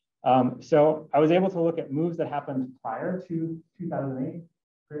 So I was able to look at moves that happened prior to 2008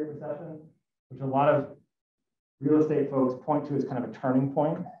 Great Recession, which a lot of real estate folks point to as kind of a turning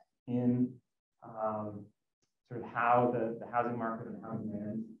point in sort of how the housing market and housing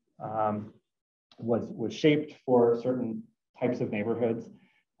demand was shaped for certain types of neighborhoods.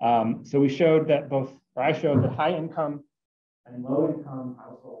 So we showed that I showed that high income and low income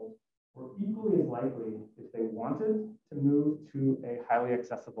households were equally as likely if they wanted to move to a highly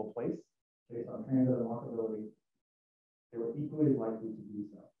accessible place based on transit and walkability, they were equally as likely to do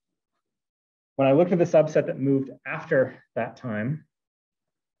so. When I looked at the subset that moved after that time,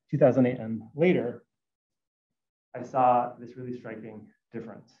 2008 and later, I saw this really striking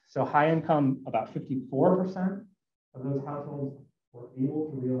difference. So high income, about 54% of those households were able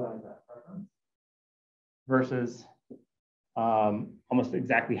to realize that preference versus almost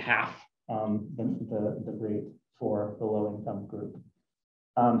exactly half the rate for the low income group.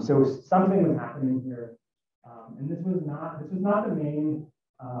 So something was happening here. And this was not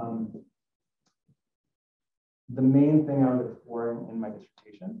the main thing I was exploring in my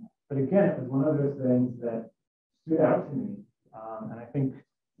dissertation. But again, it was one of those things that stood out to me. And I think,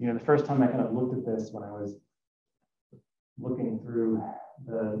 the first time I kind of looked at this when I was looking through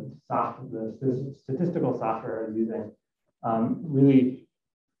the statistical software I was using, really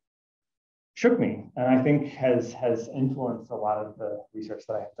shook me, and I think has influenced a lot of the research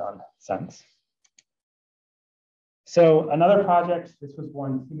that I have done since. So another project, this was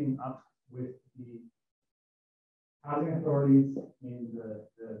one teaming up with the housing authorities in the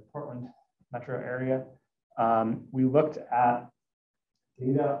Portland metro area. We looked at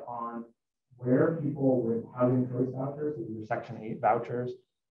data on where people with housing choice vouchers, so these are Section 8 vouchers,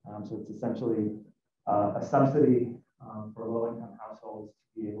 so it's essentially a subsidy for low-income households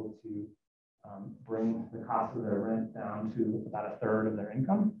to be able to bring the cost of their rent down to about 1/3 of their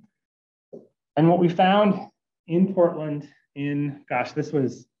income. And what we found in Portland this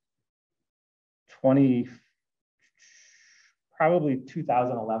was probably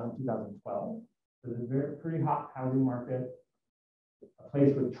 2011, 2012. So it's a pretty hot housing market, a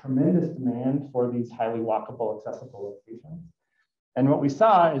place with tremendous demand for these highly walkable, accessible locations. And what we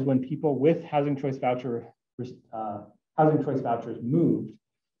saw is when people with housing choice vouchers moved,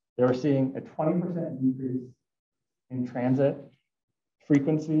 they were seeing a 20% decrease in transit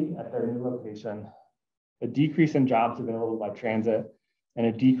frequency at their new location, a decrease in jobs available by transit, and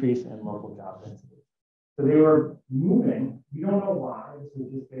a decrease in local job density. So they were moving. We don't know why. This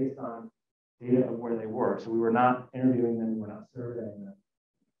was just based on data of where they were. So we were not interviewing them, we were not surveying them.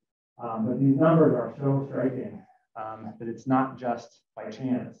 But these numbers are so striking that it's not just by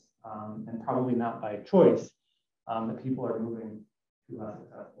chance and probably not by choice that people are moving to less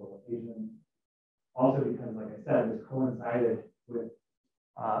accessible locations. Also because, like I said, this coincided with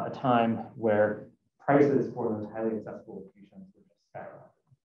a time where prices for those highly accessible locations were just skyrocketing.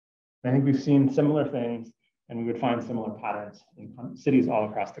 I think we've seen similar things, and we would find similar patterns in cities all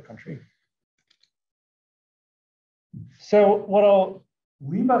across the country. So what I'll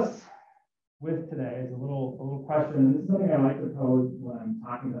leave us with today is a little question. And this is something I like to pose when I'm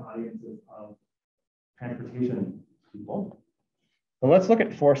talking to audiences of transportation people. So let's look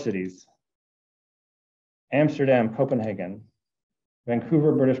at 4 cities: Amsterdam, Copenhagen,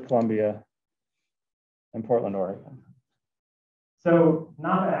 Vancouver, British Columbia, and Portland, Oregon. So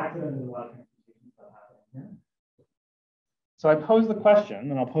not by accident, there's a lot of transportation stuff happening here. So I pose the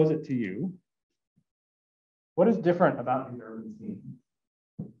question, and I'll pose it to you. What is different about these urban scenes?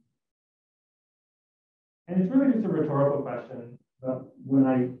 And it's really just a rhetorical question, but when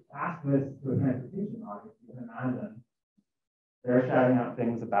I ask this to a transportation audience, you can imagine they're shouting out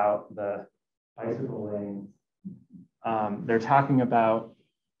things about the bicycle lanes. They're talking about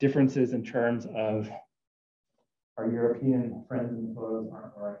differences in terms of our European friends in the photos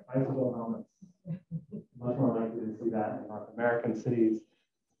aren't wearing bicycle helmets. Much more likely to see that in North American cities.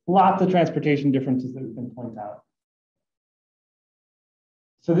 Lots of transportation differences that we can point out.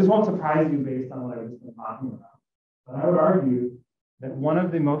 So this won't surprise you based on what I've just been talking about. But I would argue that one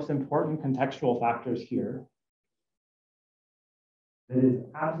of the most important contextual factors here that is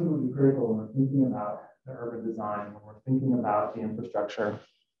absolutely critical when we're thinking about the urban design, when we're thinking about the infrastructure,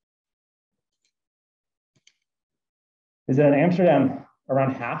 is that in Amsterdam,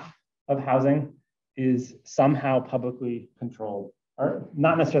 around half of housing is somehow publicly controlled, or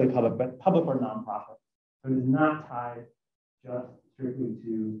not necessarily public, but public or nonprofit So it is not tied just strictly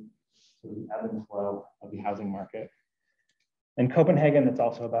to the ebb and flow of the housing market. In Copenhagen, it's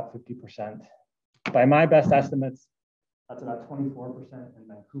also about 50%. By my best estimates, that's about 24% in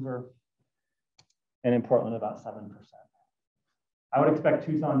Vancouver, and in Portland, about 7%. I would expect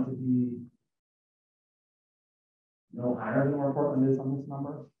Tucson to be no higher than where Portland is on this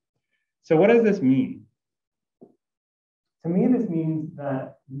number. So what does this mean? To me, this means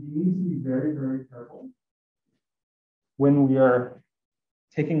that we need to be very, very careful when we are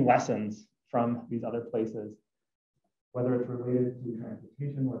taking lessons from these other places, whether it's related to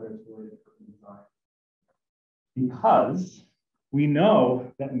transportation, whether it's related to urban design. Because we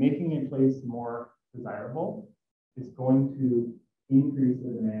know that making a place more desirable is going to increase the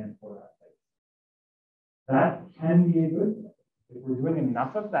demand for that place. That can be a good thing. If we're doing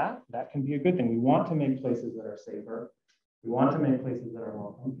enough of that, that can be a good thing. We want to make places that are safer. We want to make places that are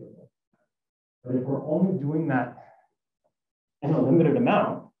more comfortable. But if we're only doing that in a limited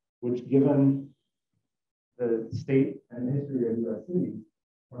amount, which given the state and the history of US cities,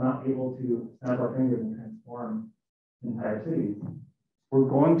 we're not able to snap our fingers and transform entire cities, we're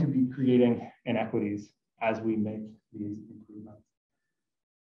going to be creating inequities as we make these improvements.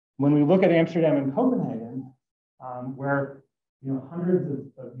 When we look at Amsterdam and Copenhagen, where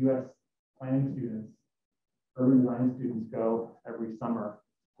hundreds of US planning students, urban design students go every summer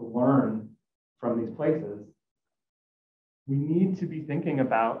to learn from these places, we need to be thinking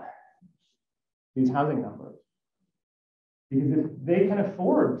about these housing numbers. Because if they can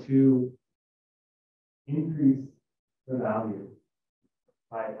afford to increase the value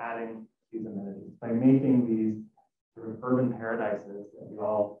by adding these amenities, by making these sort of urban paradises that we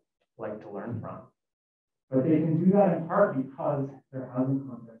all like to learn from. But they can do that in part because their housing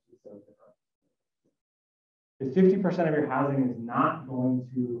context is so different. If 50% of your housing is not going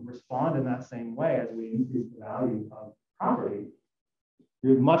to respond in that same way as we increase the value of property,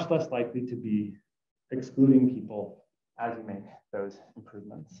 you're much less likely to be excluding people as you make those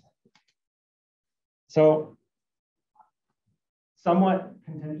improvements. So, somewhat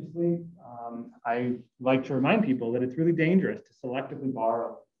contentiously, I like to remind people that it's really dangerous to selectively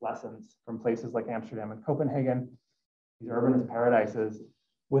borrow lessons from places like Amsterdam and Copenhagen, these urbanist paradises,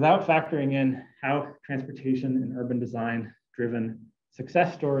 without factoring in how transportation and urban design driven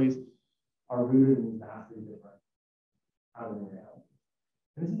success stories are rooted in vastly different housing realities.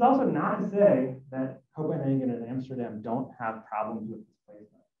 And this is also not to say that Copenhagen and Amsterdam don't have problems with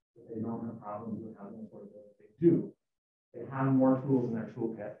displacement, that they don't have problems with housing affordability. They do. They have more tools in their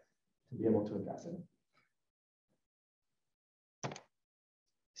toolkit to be able to address it.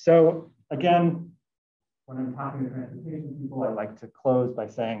 So again, when I'm talking to transportation people, I like to close by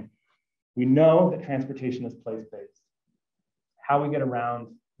saying, we know that transportation is place-based. How we get around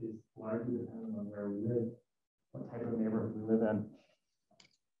is largely dependent on where we live, what type of neighborhood we live in.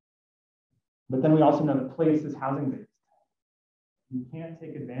 But then we also know that place is housing-based. You can't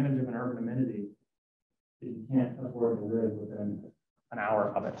take advantage of an urban amenity if you can't afford to live within an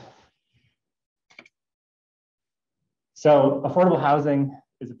hour of it. So affordable housing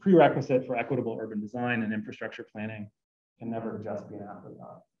is a prerequisite for equitable urban design, and infrastructure planning can never just be an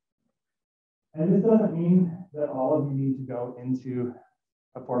afterthought. And this doesn't mean that all of you need to go into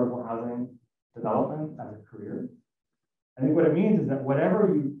affordable housing development as a career. I think what it means is that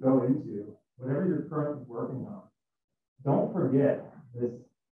whatever you go into, whatever you're currently working on, don't forget this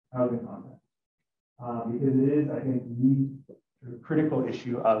housing content. Because it is, I think, the critical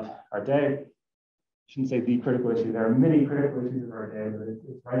issue of our day. I shouldn't say the critical issue. There are many critical issues of our day, but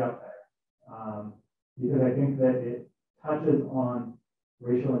it's right up there. Because I think that it touches on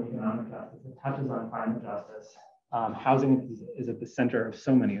racial and economic justice. It touches on climate justice. Housing is at the center of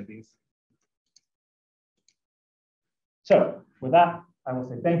so many of these. So with that, I will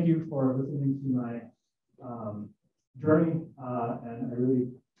say thank you for listening to my journey, and I really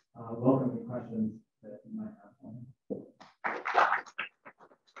welcome the questions that you might have for me.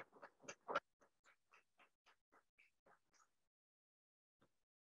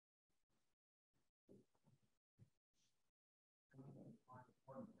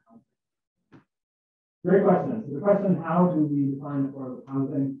 Great question. So the question, how do we define affordable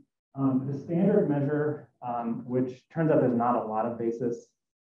housing? The standard measure, which turns out there's not a lot of basis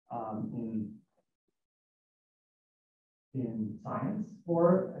in science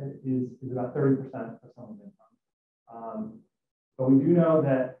for, is about 30% of someone's income. But we do know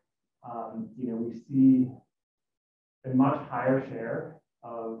that we see a much higher share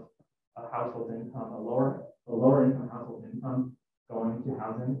of a household income, a lower income household income going to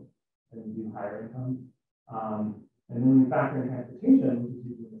housing than we do higher income. And when we factor in transportation, which is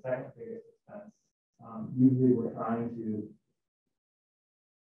usually the second biggest expense Usually we're trying to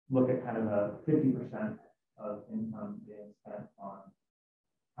look at kind of a 50% of income being spent on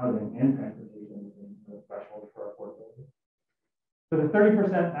housing and transportation being the threshold for affordability. So the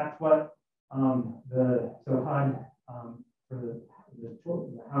 30%, that's what so HUD for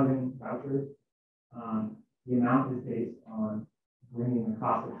the housing vouchers, the amount is based on bringing the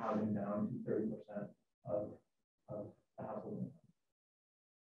cost of housing down to 30% of the household income.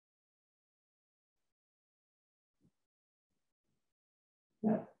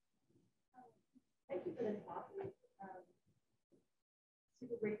 Yeah. Thank you for the talk.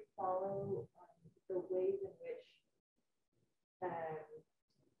 Super great to follow the ways in which the kind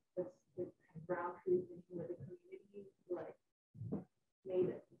of ground truth with the community like made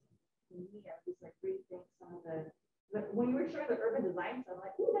it. To me, I was like rethink some of the when you were showing the urban design stuff, I'm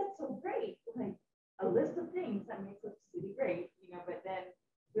like, oh, that's so great. Like a list of things that makes a city great, you know, but then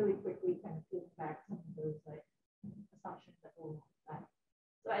really quickly kind of pulls back some of those like assumptions that go along with that.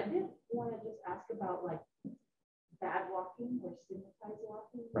 So I did want to just ask about like bad walking or stigmatized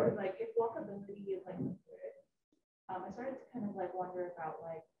walking. Right. Like if walkability is like good, I started to kind of like wonder about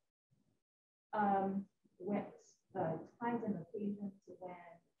like when times and occasions when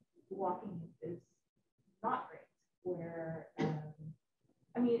walking is not great, where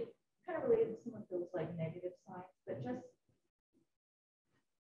I mean, kind of related to some of those like negative signs, but just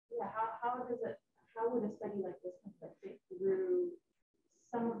yeah, how would a study like this kind of think through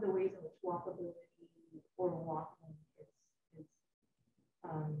some of the ways in which walkability or walking is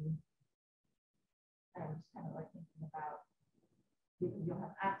I'm just kind of like thinking about because you'll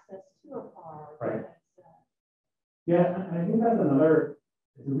have access to a car. Right. Yeah, and I think that's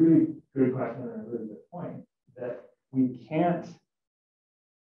it's a really good question and a really good point that we can't,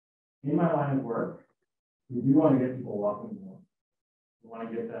 in my line of work, we do want to get people walking more. We want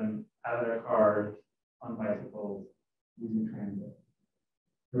to get them out of their cars, on bicycles, using transit.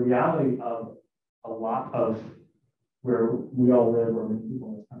 The reality of a lot of where we all live, or many people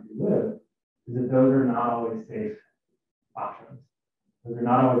in this country live, is that those are not always safe options. Those are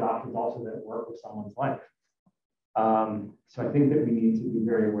not always options also that work with someone's life. So I think that we need to be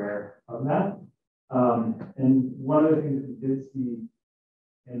very aware of that. And one of the things that we did see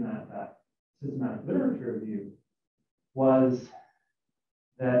in that systematic literature review was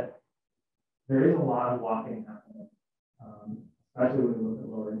that there is a lot of walking happening, especially when we look at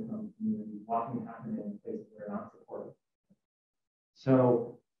lower income communities, walking happening in places that are not supported.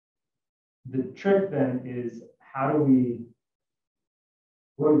 So the trick then is what do we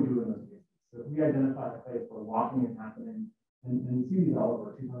do in those cases? So if we identify a place where walking is happening, and you see these all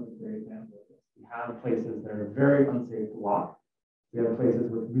over, 200 great examples of this. We have places that are very unsafe to walk. We have places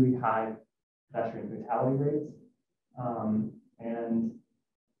with really high pedestrian fatality rates. And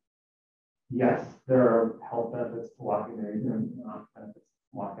yes, there are health benefits to walking. There are not benefits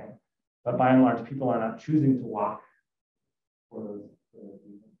to walking. But by and large, people are not choosing to walk for those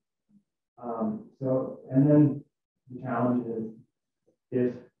reasons. And then the challenge is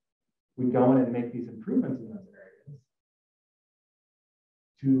if we go in and make these improvements in those areas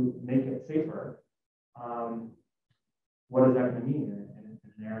to make it safer, what is that going to mean in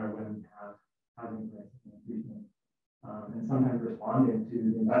an era when we have housing prices increasing and sometimes responding to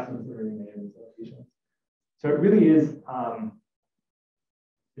the investments that are being made in these locations? So it really is,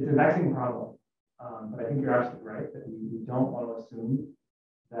 it's a vexing problem. But I think you're absolutely right that we don't want to assume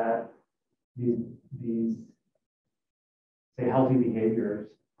that these say healthy behaviors,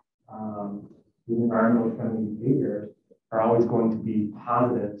 these environmentally friendly behaviors are always going to be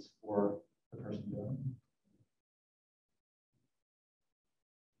positives for the person doing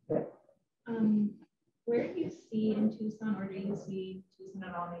it. Where do you see in Tucson, or do you see Tucson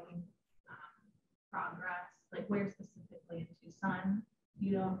at all making progress? Like where specifically in Tucson?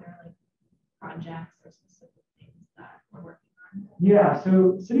 You know, if there are like projects or specific things that we're working on? Yeah,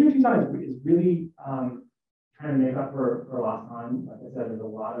 so City of Tucson is really trying to make up for lost time. Like I said, there's a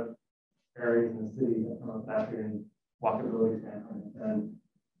lot of areas in the city that from a pedestrian walkability standpoint have been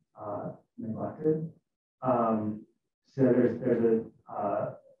neglected. So there's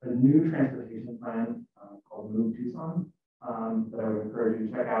a new transportation plan called Move Tucson that I would encourage you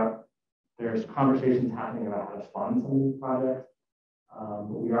to check out. There's conversations happening about how to fund some of these projects,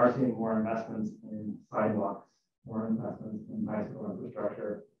 but we are seeing more investments in sidewalks, more investments in bicycle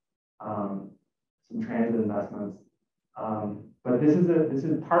infrastructure, some transit investments. But this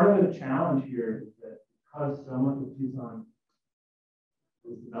is part of the challenge here is that because so much of Tucson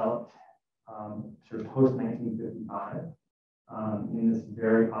was developed sort of post 1955 in this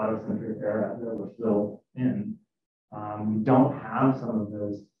very auto-centric era that we're still in, we don't have some of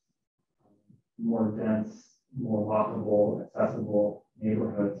those more dense, more walkable, accessible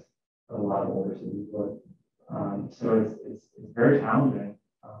neighborhoods that a lot of older cities would. So it's very challenging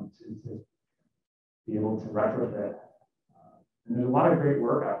to be able to retrofit. And there's a lot of great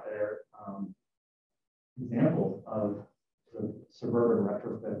work out there, examples of sort of suburban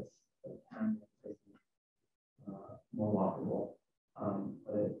retrofits that can make places more walkable,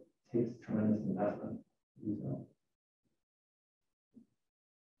 but it takes tremendous investment to do so.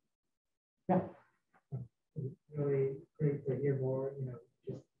 Yeah. It's really great to hear more,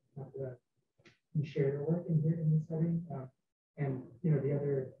 just after you share your work in here in this setting. And, the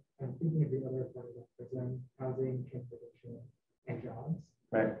other, I'm thinking of the other part of that, housing, transportation, and jobs.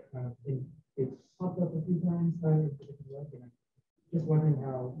 Right. And it's popped up a few times in different work, and I'm just wondering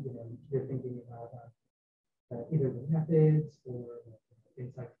how, you're thinking about either the methods or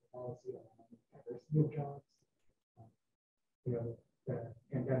insights for policy on diversity of jobs. The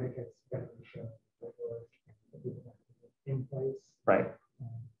pandemic has definitely shown that work and people have to be in place. Right.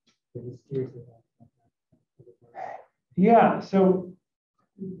 So just curious about that. Yeah, so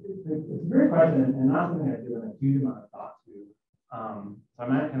it's a great question, and not something I've given a huge amount of thought to. So I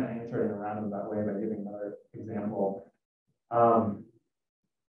might kind of answer it in a roundabout way by giving another example.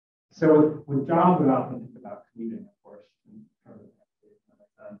 So with jobs, we often think about commuting, of course, in terms of transportation, that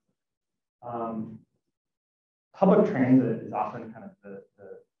makes sense. Public transit is often kind of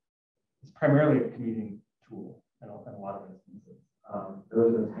it's primarily a commuting tool in a lot of instances.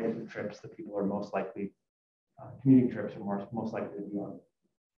 Those are the types of trips that people are most likely, commuting trips are most likely to be on.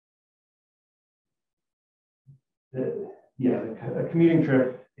 A commuting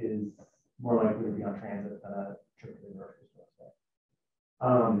trip is more likely to be on transit than a trip to the grocery store.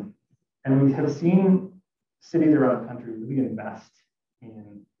 And we have seen cities around the country really invest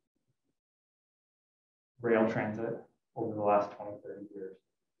in rail transit over the last 20, 30 years,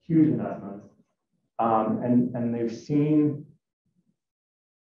 huge investments. And they've seen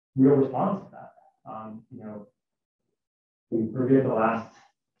real response to that. We forget the last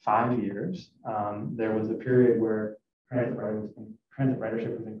 5 years, there was a period where transit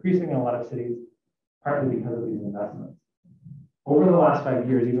ridership was increasing in a lot of cities, partly because of these investments. Over the last 5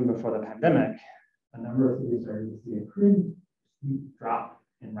 years, even before the pandemic, a number of cities started to see a pretty steep drop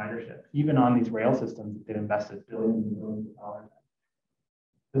in ridership, even on these rail systems that they've invested billions and billions of dollars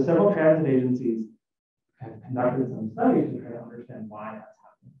in. So several transit agencies have conducted some studies to try to understand why that's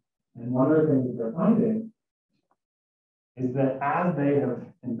happening. And one of the things that they're finding is that as they have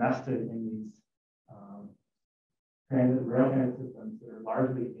invested in these rail transit systems that are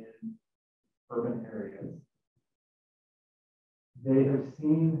largely in urban areas, they have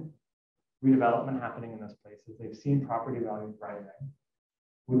seen redevelopment happening in those places. They've seen property values rising,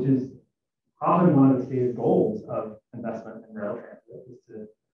 which is often one of the stated goals of investment in rail transit, is to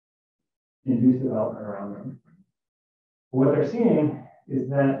induce development around them. But what they're seeing is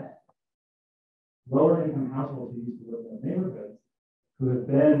that lower income households who used to live in those neighborhoods, who have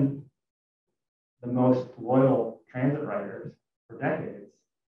been the most loyal transit riders for decades,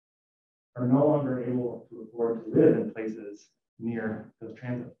 are no longer able to afford to live in places near those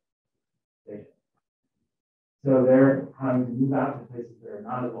transit stations. So they're having to move out to places that are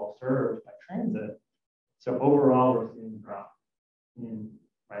not as well served by transit. So overall, we're seeing a drop in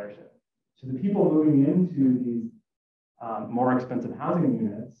ridership. So the people moving into these more expensive housing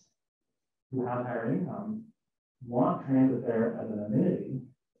units who have higher incomes want transit there as an amenity,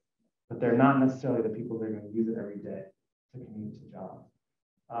 but they're not necessarily the people that are going to use it every day to commute to jobs.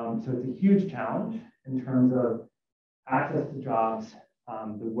 So it's a huge challenge in terms of access to jobs,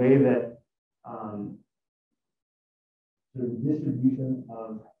 the way that the distribution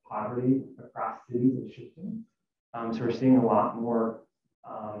of poverty across cities is shifting. So we're seeing a lot more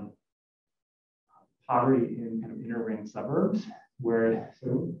poverty in kind of inner ring suburbs, where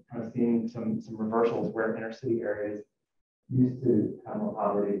so kind of seeing some reversals where inner city areas used to have more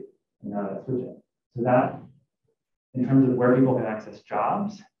poverty and now that's switching. So that, in terms of where people can access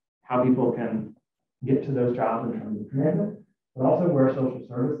jobs, how people can get to those jobs in terms of transit, but also where social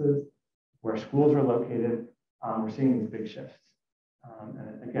services, where schools are located, we're seeing these big shifts.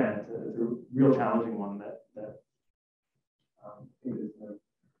 And again, it's a real challenging one that I think is going to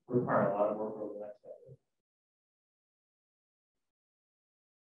require a lot of work over the next decade.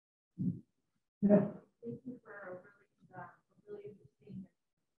 Yeah. Thank you for a really interesting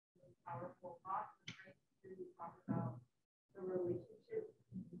and powerful talk. It's great to talk about the relationship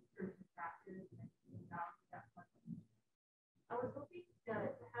between church and practice and that question. I was hoping to have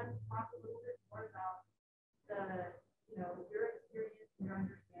you talk a little bit more about your experience and your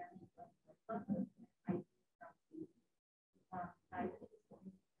understanding of some of the ideas from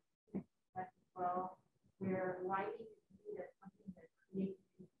the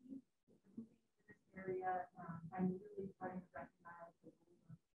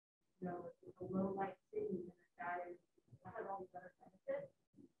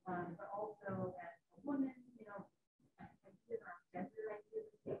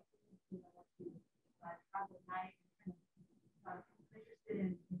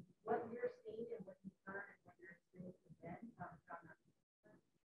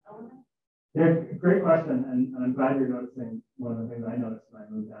Yeah, great question, and I'm glad you're noticing one of the things I noticed when I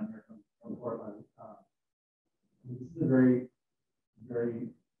moved down here from Portland. This is a very, very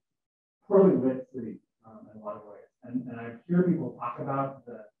poorly lit city in a lot of ways, and I hear people talk about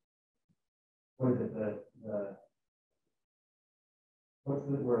what is it, what's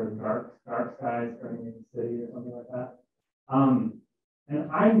the word, dark skies coming in the city or something like that. And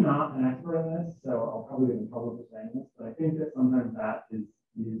I'm not an expert in this, so I'll probably get in trouble for saying this, but I think that sometimes that is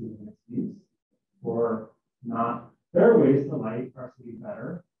used as an excuse for not. There are ways to light our city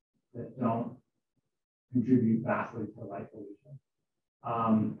better that don't contribute vastly to light pollution.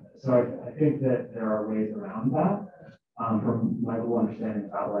 So I think that there are ways around that from my little understanding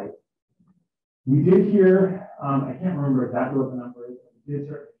about light. We did hear, I can't remember exactly what the number is, but we did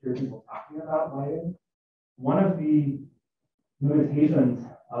hear people talking about lighting. One of the limitations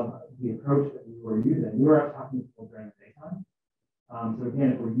of the approach that we were using, we were out talking to people during the daytime. So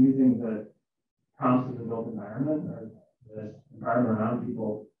again, if we're using the prompts of the built environment or the environment around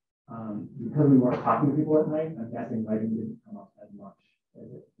people, because we weren't talking to people at night, I'm guessing lighting didn't come up as much as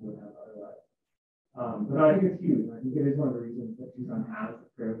it would have otherwise. But I think it's huge. I think it is one of the reasons that Tucson has a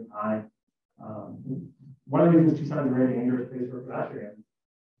fairly high. One of the reasons Tucson is a very dangerous place for pedestrians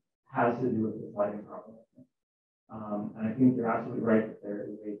has to do with this lighting problem. And I think you're absolutely right that there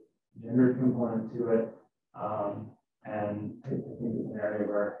is a gendered component to it. And I think it's an area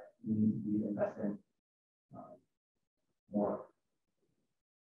where we need to be investing more.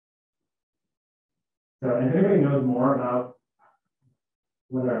 So if anybody knows more about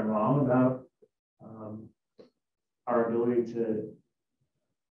whether I'm wrong about our ability to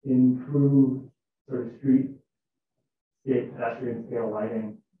improve sort of street pedestrian scale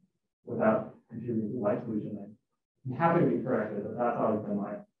lighting without contributing to light pollution, I'm happy to be corrected, but that's always been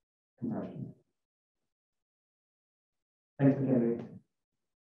my impression. Thanks, Kennedy.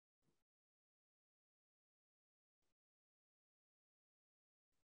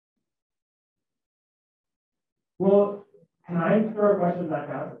 Well, can I throw a question back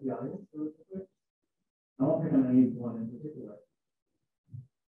out to the audience really quickly? I won't pick on any one in particular.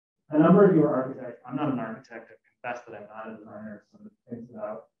 A number of you are architects. I'm not an architect. I confess that I'm not a designer, so it thinks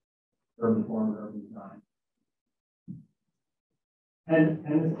about urban form, urban design. And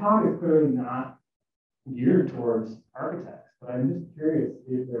this talk is clearly not geared towards architects, but I'm just curious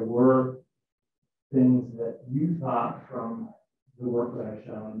if there were things that you thought from the work that I've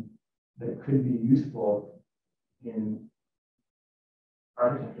shown that could be useful in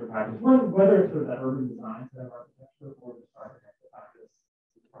architecture practice, whether it's sort of that urban design set of architecture or just architecture practice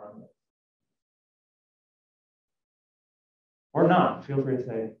as part of it. Or not, feel free to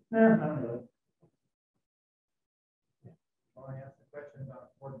say, nah, not really. Well, I asked a question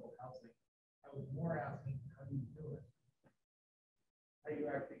about affordable housing. I was more asking, how do you do it? How do you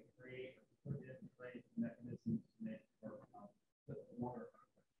actually create or put in place mechanisms to make affordable housing?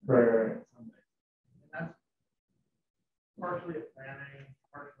 Right. And that's partially a planning,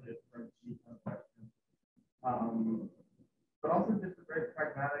 partially a spreadsheet question. But also just a very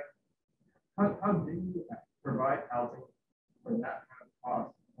pragmatic, how do you provide housing for that kind of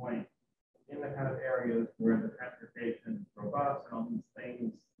cost point in the kind of areas where the transportation is robust and all these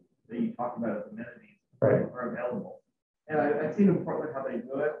things that you talk about as amenities are available? And I've seen in Portland how they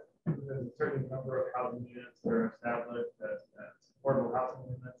do it. There's a certain number of housing units that are established as affordable housing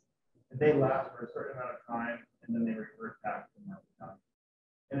units, and they last for a certain amount of time, and then they revert back to market value.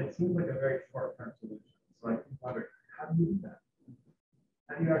 And it seems like a very short-term solution. So I keep wondering, how do you do that?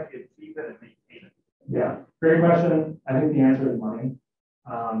 How do you actually achieve it and maintain it? Yeah, great question. I think the answer is money.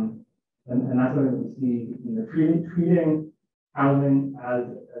 And that's something that we see, treating housing as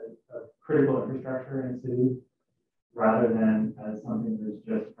a critical infrastructure in a city rather than as something that's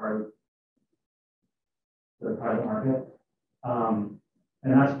just part of the private market.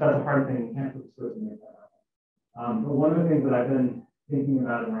 And that's a hard thing. You can't put the switch and make that happen. But one of the things that I've been thinking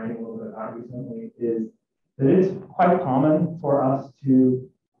about and writing a little bit about recently is that it is quite common for us to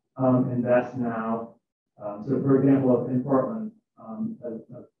invest now. So for example, in Portland,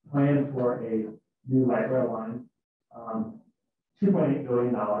 a plan for a new light rail line, $2.8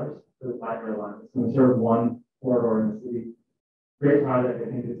 billion for this light rail line. It's going to serve one corridor in the city. Great project.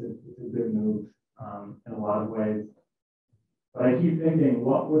 I think it's a good move in a lot of ways. But I keep thinking,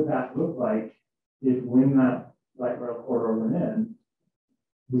 what would that look like if when that light rail corridor went in,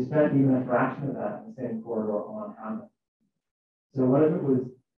 we spent even a fraction of that in the same corridor on housing? So what if it was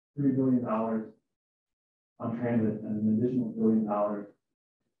 $3 billion on transit and an additional $1 billion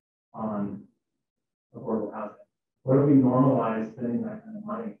on affordable housing? What if we normalize spending that kind of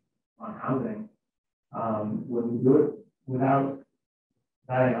money on housing when we do it without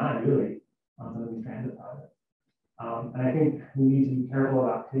batting an eye, really, on some of these transit projects. And I think we need to be careful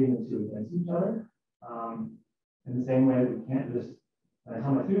about pitting the two against each other. In the same way that we can't just, and I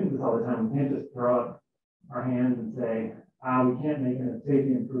tell my students this all the time, we can't just throw up our hands and say, we can't make a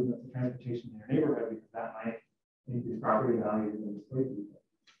safety improvement to transportation in your neighborhood because that might increase property values and displace people.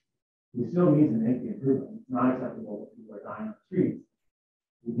 We still need to make the improvement. It's not acceptable that people are dying on the streets.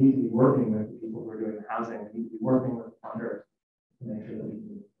 We need to be working with the people who are doing the housing. We need to be working with the funders to make sure that we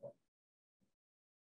can